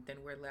 then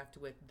we're left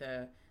with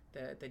the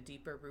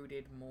deeper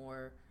rooted,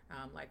 more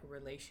like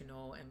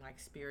relational and like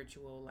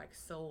spiritual, like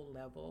soul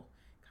level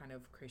kind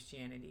of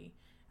Christianity.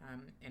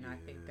 And I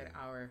think that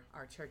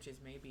our churches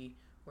maybe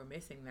were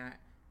missing that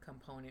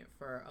component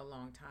for a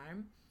long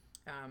time,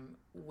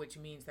 which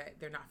means that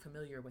they're not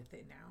familiar with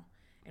it now.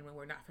 And when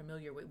we're not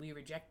familiar with, we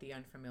reject the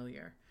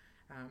unfamiliar.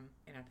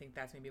 And I think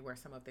that's maybe where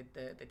some of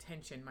the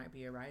tension might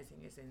be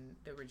arising, is in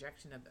the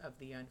rejection of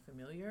the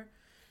unfamiliar.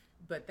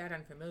 But that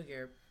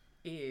unfamiliar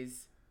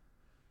is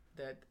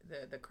the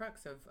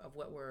crux of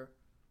what we're,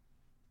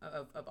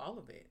 of all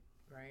of it,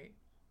 right?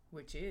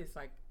 Which is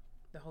like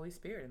the Holy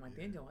Spirit and like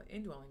the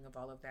indwelling of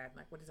all of that.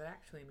 Like, what does that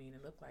actually mean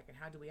and look like? And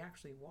how do we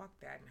actually walk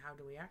that? And how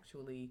do we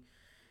actually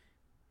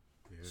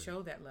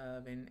show that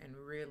love and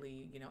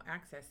really,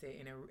 access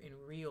it in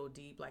real,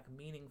 deep, like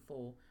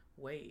meaningful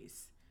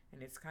ways?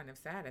 And it's kind of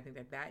sad. I think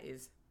that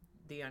is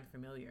the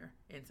unfamiliar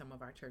in some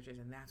of our churches,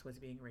 and that's what's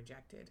being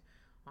rejected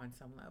on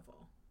some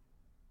level.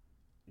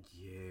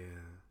 Yeah.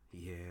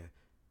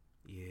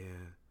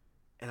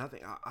 And I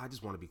think I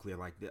just want to be clear,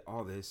 like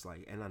all this,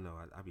 like, and I know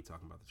I be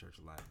talking about the church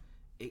a lot.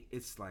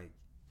 It's like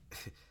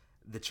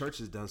the church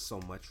has done so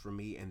much for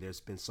me, and there's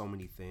been so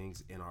many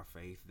things in our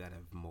faith that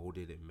have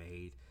molded and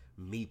made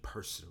me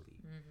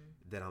personally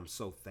that I'm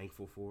so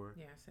thankful for.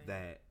 Yeah, same.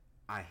 That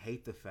I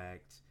hate the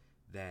fact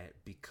that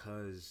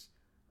because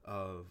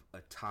of a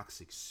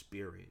toxic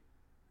spirit,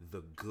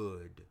 the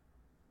good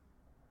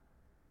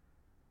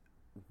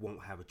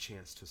won't have a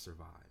chance to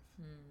survive.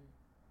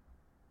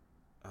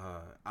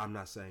 I'm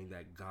not saying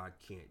that God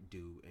can't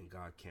do and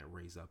God can't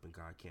raise up and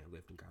God can't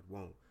lift and God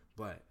won't,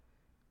 but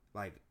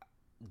like,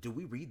 do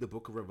we read the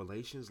book of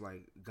Revelations?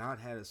 Like, God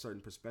had a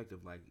certain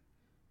perspective, like,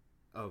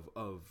 of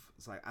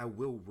it's like, I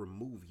will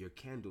remove your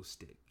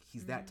candlestick.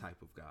 He's that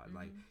type of God.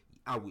 Like,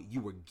 you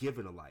were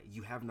given a light,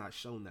 you have not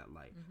shown that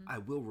light. I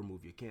will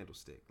remove your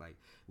candlestick. Like,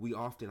 we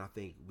often, I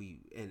think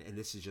and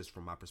this is just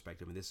from my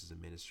perspective, and this is a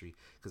ministry,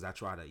 because I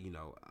try to,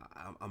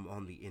 I'm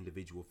on the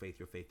individual faith,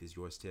 your faith is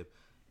yours tip,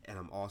 and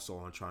I'm also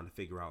on trying to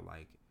figure out,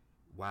 like,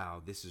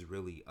 wow, this is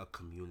really a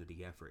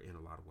community effort in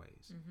a lot of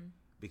ways.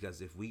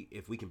 Because if we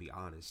can be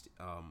honest,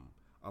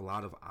 a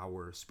lot of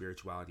our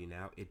spirituality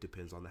now, it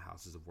depends on the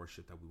houses of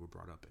worship that we were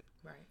brought up in.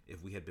 Right.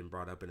 If we had been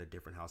brought up in a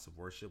different house of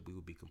worship, we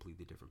would be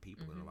completely different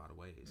people in a lot of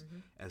ways.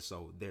 And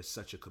so there's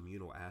such a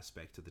communal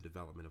aspect to the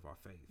development of our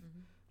faith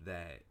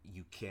that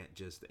you can't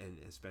just, and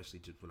especially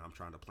just when I'm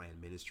trying to plan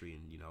ministry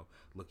and,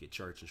 look at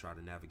church and try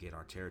to navigate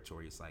our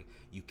territory, it's like,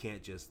 you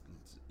can't just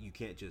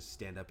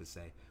stand up and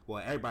say,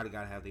 well, everybody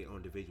got to have their own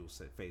individual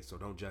faith, so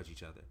don't judge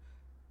each other.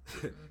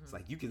 It's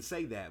like, you can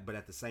say that, but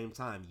at the same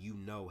time,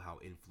 how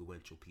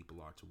influential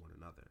people are to one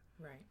another.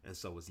 Right. And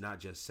so it's not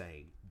just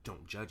saying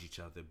don't judge each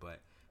other, but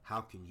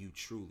how can you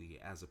truly,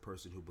 as a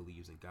person who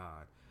believes in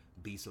God,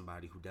 be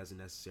somebody who doesn't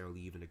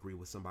necessarily even agree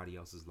with somebody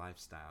else's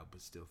lifestyle,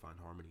 but still find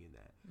harmony in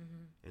that.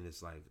 And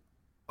it's like,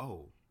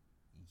 oh,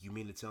 you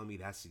mean to tell me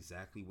that's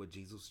exactly what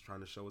Jesus was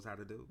trying to show us how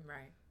to do?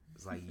 Right.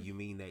 It's like, you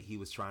mean that he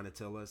was trying to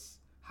tell us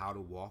how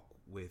to walk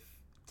with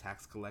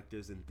tax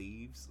collectors and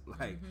thieves?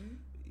 Like,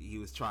 he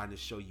was trying to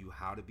show you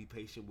how to be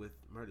patient with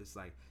murder. It's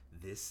like,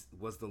 this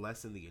was the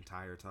lesson the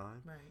entire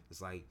time. Right.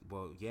 It's like,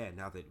 well, yeah,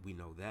 now that we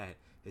know that,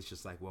 it's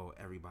just like, well,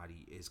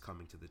 everybody is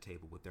coming to the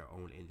table with their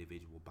own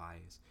individual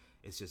bias.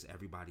 It's just,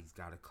 everybody's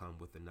got to come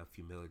with enough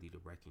humility to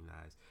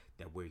recognize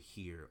that we're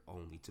here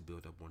only to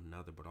build up one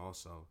another. But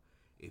also,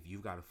 if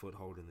you've got a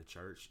foothold in the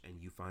church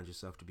and you find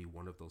yourself to be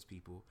one of those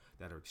people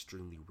that are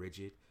extremely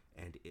rigid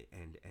and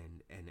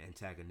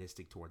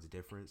antagonistic towards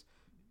difference,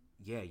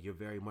 yeah, you're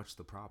very much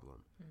the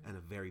problem, and a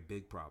very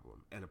big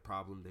problem, and a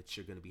problem that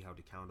you're going to be held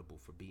accountable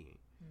for being.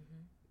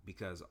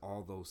 Because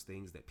all those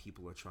things that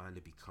people are trying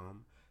to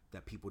become,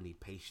 that people need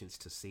patience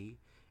to see.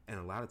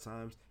 And a lot of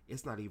times,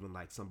 it's not even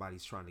like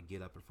somebody's trying to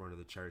get up in front of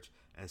the church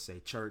and say,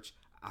 church,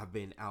 I've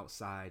been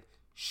outside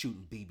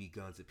shooting BB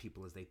guns at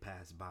people as they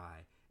pass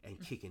by and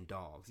kicking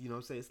dogs. You know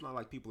what I'm saying? It's not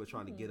like people are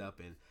trying to get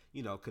up and,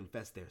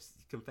 confess,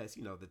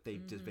 that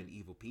they've just been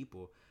evil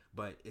people.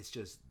 But it's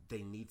just,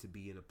 they need to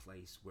be in a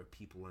place where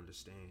people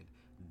understand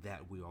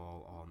that we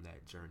all are on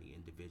that journey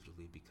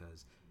individually,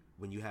 because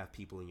when you have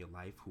people in your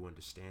life who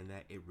understand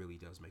that, it really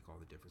does make all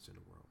the difference in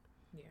the world.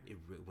 Yeah.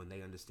 When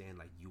they understand,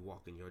 like, you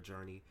walk in your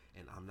journey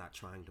and I'm not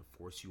trying to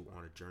force you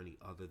on a journey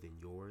other than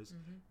yours,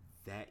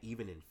 that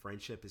even in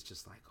friendship, it's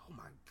just like, oh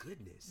my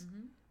goodness.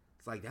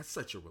 It's like, that's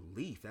such a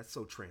relief. That's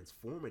so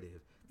transformative.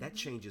 That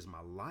changes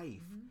my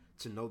life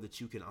to know that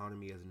you can honor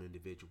me as an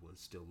individual and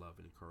still love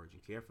and encourage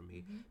and care for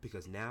me.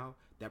 Because now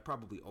that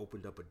probably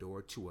opened up a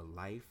door to a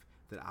life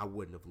that I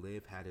wouldn't have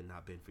lived had it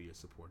not been for your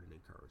support and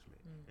encouragement.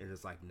 And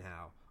it's like,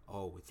 now,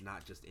 oh, it's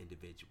not just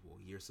individual.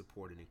 Your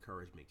support and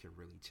encouragement can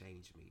really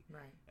change me.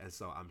 Right. And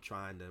so I'm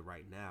trying to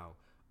right now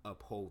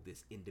uphold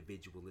this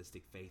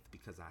individualistic faith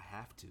because I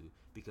have to,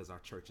 because our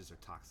churches are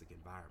toxic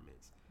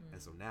environments.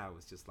 And so now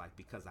it's just like,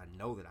 because I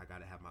know that I got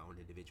to have my own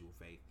individual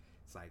faith,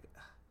 it's like,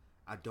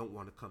 I don't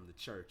want to come to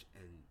church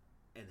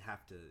and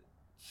have to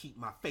keep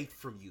my faith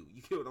from you.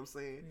 You get what I'm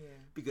saying? Yeah.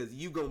 Because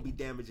you gonna be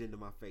damaging to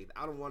my faith.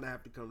 I don't want to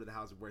have to come to the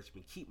house of worship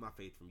and keep my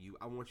faith from you.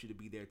 I want you to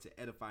be there to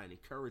edify and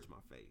encourage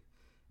my faith.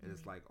 And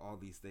it's like, all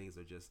these things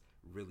are just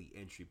really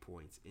entry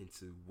points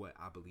into what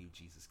I believe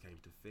Jesus came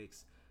to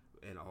fix,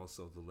 and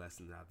also the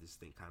lesson that I just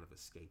think kind of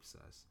escapes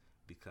us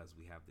because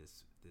we have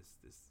this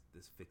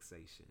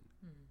fixation.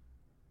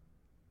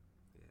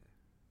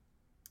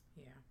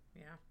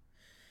 Yeah.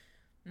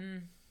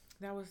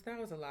 That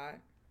was a lot.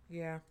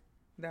 Yeah,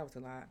 that was a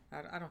lot.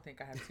 I don't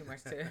think I have too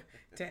much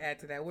to add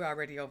to that. We're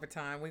already over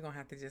time. We're gonna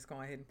have to just go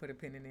ahead and put a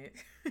pin in it.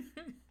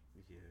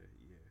 Yeah.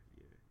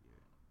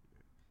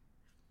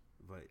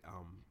 But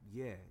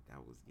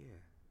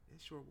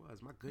it sure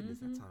was. My goodness,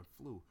 that time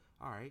flew.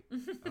 All right.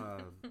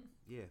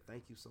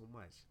 Thank you so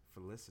much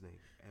for listening,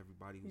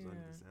 everybody who's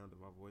under the sound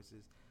of our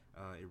voices.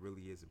 It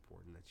really is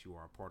important that you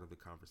are a part of the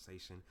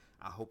conversation.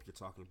 I hope you're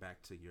talking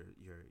back to your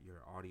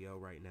audio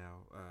right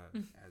now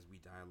as we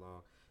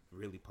dialogue.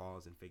 Really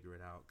pause and figure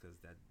it out,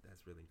 because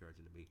that's really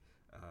encouraging to me.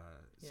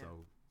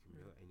 So,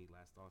 Camille, any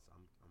last thoughts?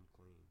 I'm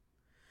clean.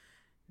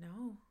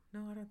 No,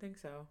 I don't think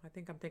so. I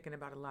think I'm thinking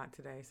about a lot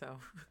today, so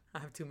I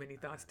have too many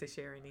thoughts to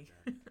share any.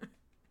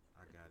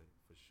 I got it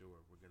for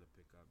sure. We're gonna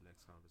pick up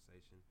next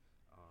conversation.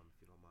 If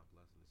you don't mind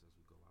blessing us as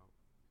we go out.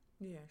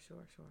 Yeah,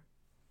 sure.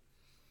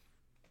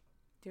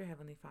 Dear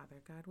Heavenly Father,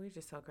 God, we're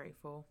just so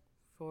grateful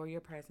for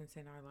your presence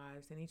in our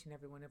lives, in each and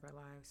every one of our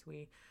lives.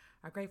 We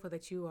are grateful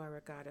that you are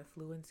a God of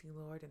fluency,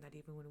 Lord, and that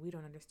even when we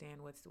don't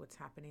understand what's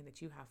happening,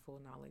 that you have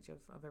full knowledge of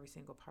every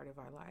single part of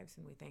our lives,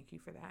 and we thank you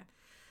for that.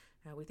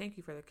 We thank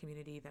you for the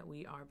community that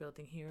we are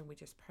building here, and we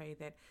just pray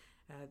that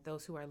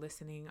those who are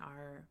listening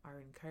are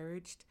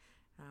encouraged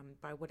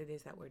by what it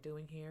is that we're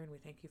doing here, and we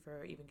thank you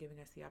for even giving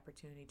us the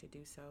opportunity to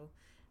do so.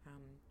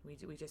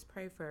 We just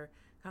pray for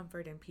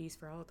comfort and peace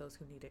for all of those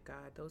who need it,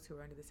 God, those who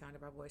are under the sound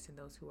of our voice and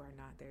those who are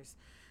not. There's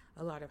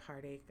a lot of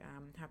heartache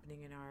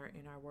happening in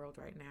our world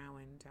right now,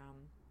 and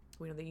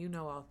we know that you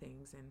know all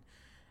things, and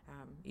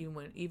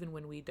even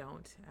when we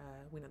don't,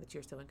 we know that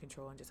you're still in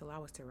control, and just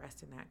allow us to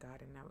rest in that,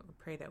 God. And I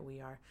pray that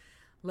we are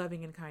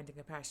loving and kind and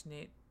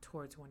compassionate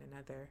towards one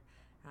another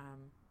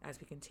as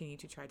we continue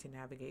to try to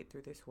navigate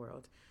through this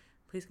world.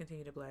 Please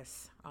continue to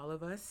bless all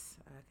of us.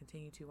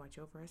 Continue to watch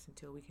over us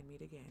until we can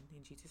meet again.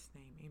 In Jesus'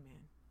 name,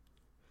 amen.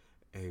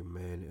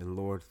 Amen. And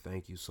Lord,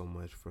 thank you so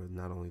much for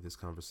not only this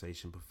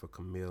conversation, but for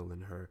Camille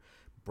and her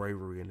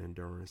bravery and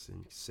endurance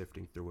and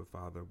sifting through it,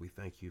 Father. We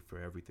thank you for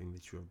everything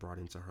that you have brought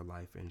into her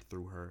life and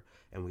through her.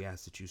 And we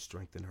ask that you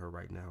strengthen her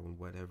right now in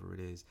whatever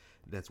it is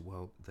that's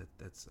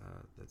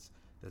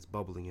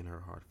bubbling in her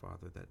heart,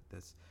 Father,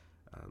 that's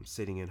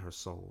sitting in her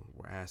soul.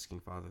 We're asking,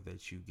 Father,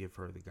 that you give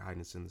her the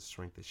guidance and the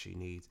strength that she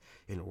needs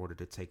in order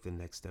to take the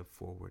next step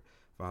forward.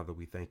 Father,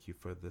 we thank you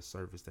for the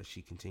service that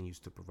she continues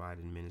to provide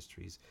in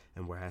ministries,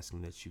 and we're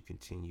asking that you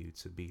continue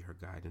to be her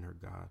guide and her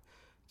God.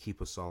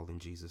 Keep us all in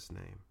Jesus'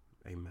 name.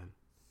 Amen.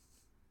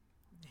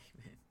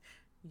 Amen.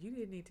 You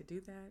didn't need to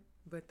do that,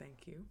 but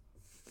thank you.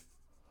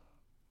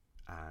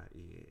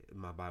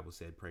 My Bible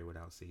said pray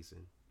without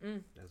ceasing.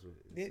 That's what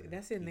it said.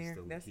 That's in there.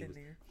 That's in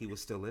there. He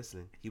was still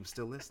listening. He was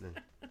still listening.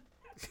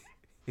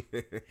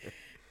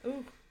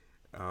 Ooh.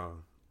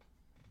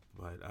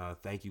 But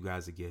thank you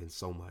guys again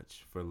so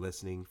much for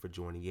listening, for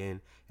joining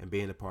in, and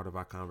being a part of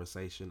our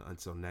conversation.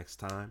 Until next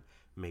time,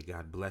 may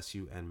God bless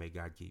you and may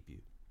God keep you.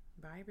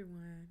 Bye,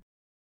 everyone.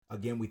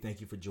 Again, we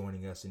thank you for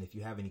joining us. And if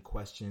you have any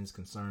questions,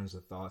 concerns,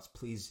 or thoughts,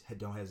 please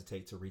don't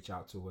hesitate to reach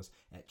out to us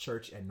at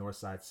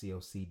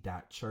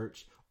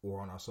church@northsidecoc.church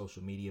or on our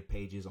social media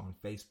pages on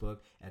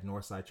Facebook at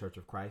Northside Church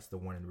of Christ, the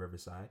one in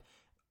Riverside,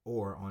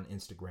 or on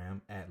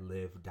Instagram at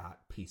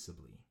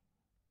live.peaceably.